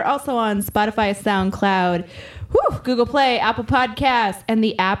share. We are also on Spotify, SoundCloud, Google Play, Apple Podcasts, and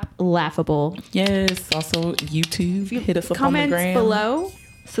the app Laughable. Yes. Also YouTube. Hit us up on the Comments gram. below.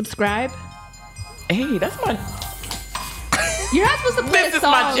 Subscribe. Hey, that's my. You're not supposed to play This a is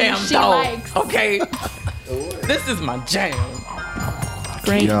my song jam, she dog. likes. Okay. This is my jam.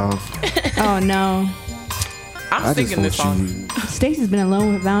 Great. Y'all, Oh no. I'm I just singing this want song. you Stacey's been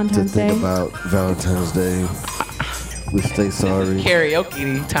alone with to Valentine's think Day. about Valentine's Day. We Stay Sorry.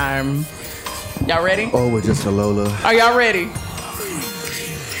 Karaoke time. Y'all ready? Or with just a Lola. Are y'all ready?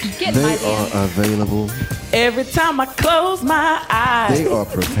 Get my They are available. Every time I close my eyes, They are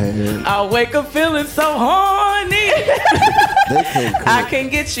prepared. I wake up feeling so horny. They can't I cook, can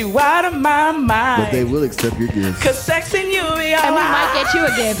get you out of my but they mind. will accept your gifts. Cause sex and you be all And we might get you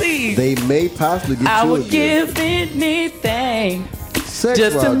a gift. see. They may possibly get I you a would gift. give anything Sex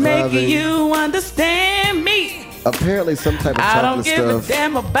just to while make driving. you understand me. Apparently, some type of I don't chocolate give stuff. a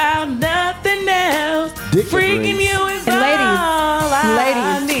damn about nothing else. Dick Freaking rings. you is And ladies, all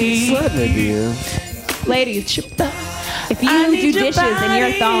I need. Slide in that DM. Ladies, if I you need do your dishes in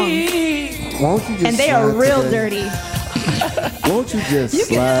your thongs body. Won't you just and they are slide real today? dirty, Won't you just You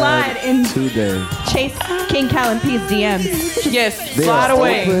can slide in- today? Chase King Cal and P's DMs. Yes, They slide are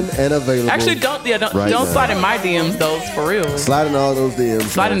away. open and available. Actually, don't right don't now. slide in my DMs though, for real. Slide in all those DMs.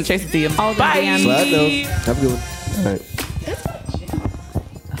 Slide in Chase's DMs. All the Bye. DMs. Slide those. Have a good one. All right.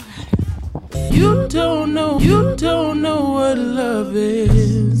 You don't know what love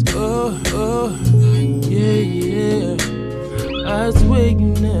is. Oh.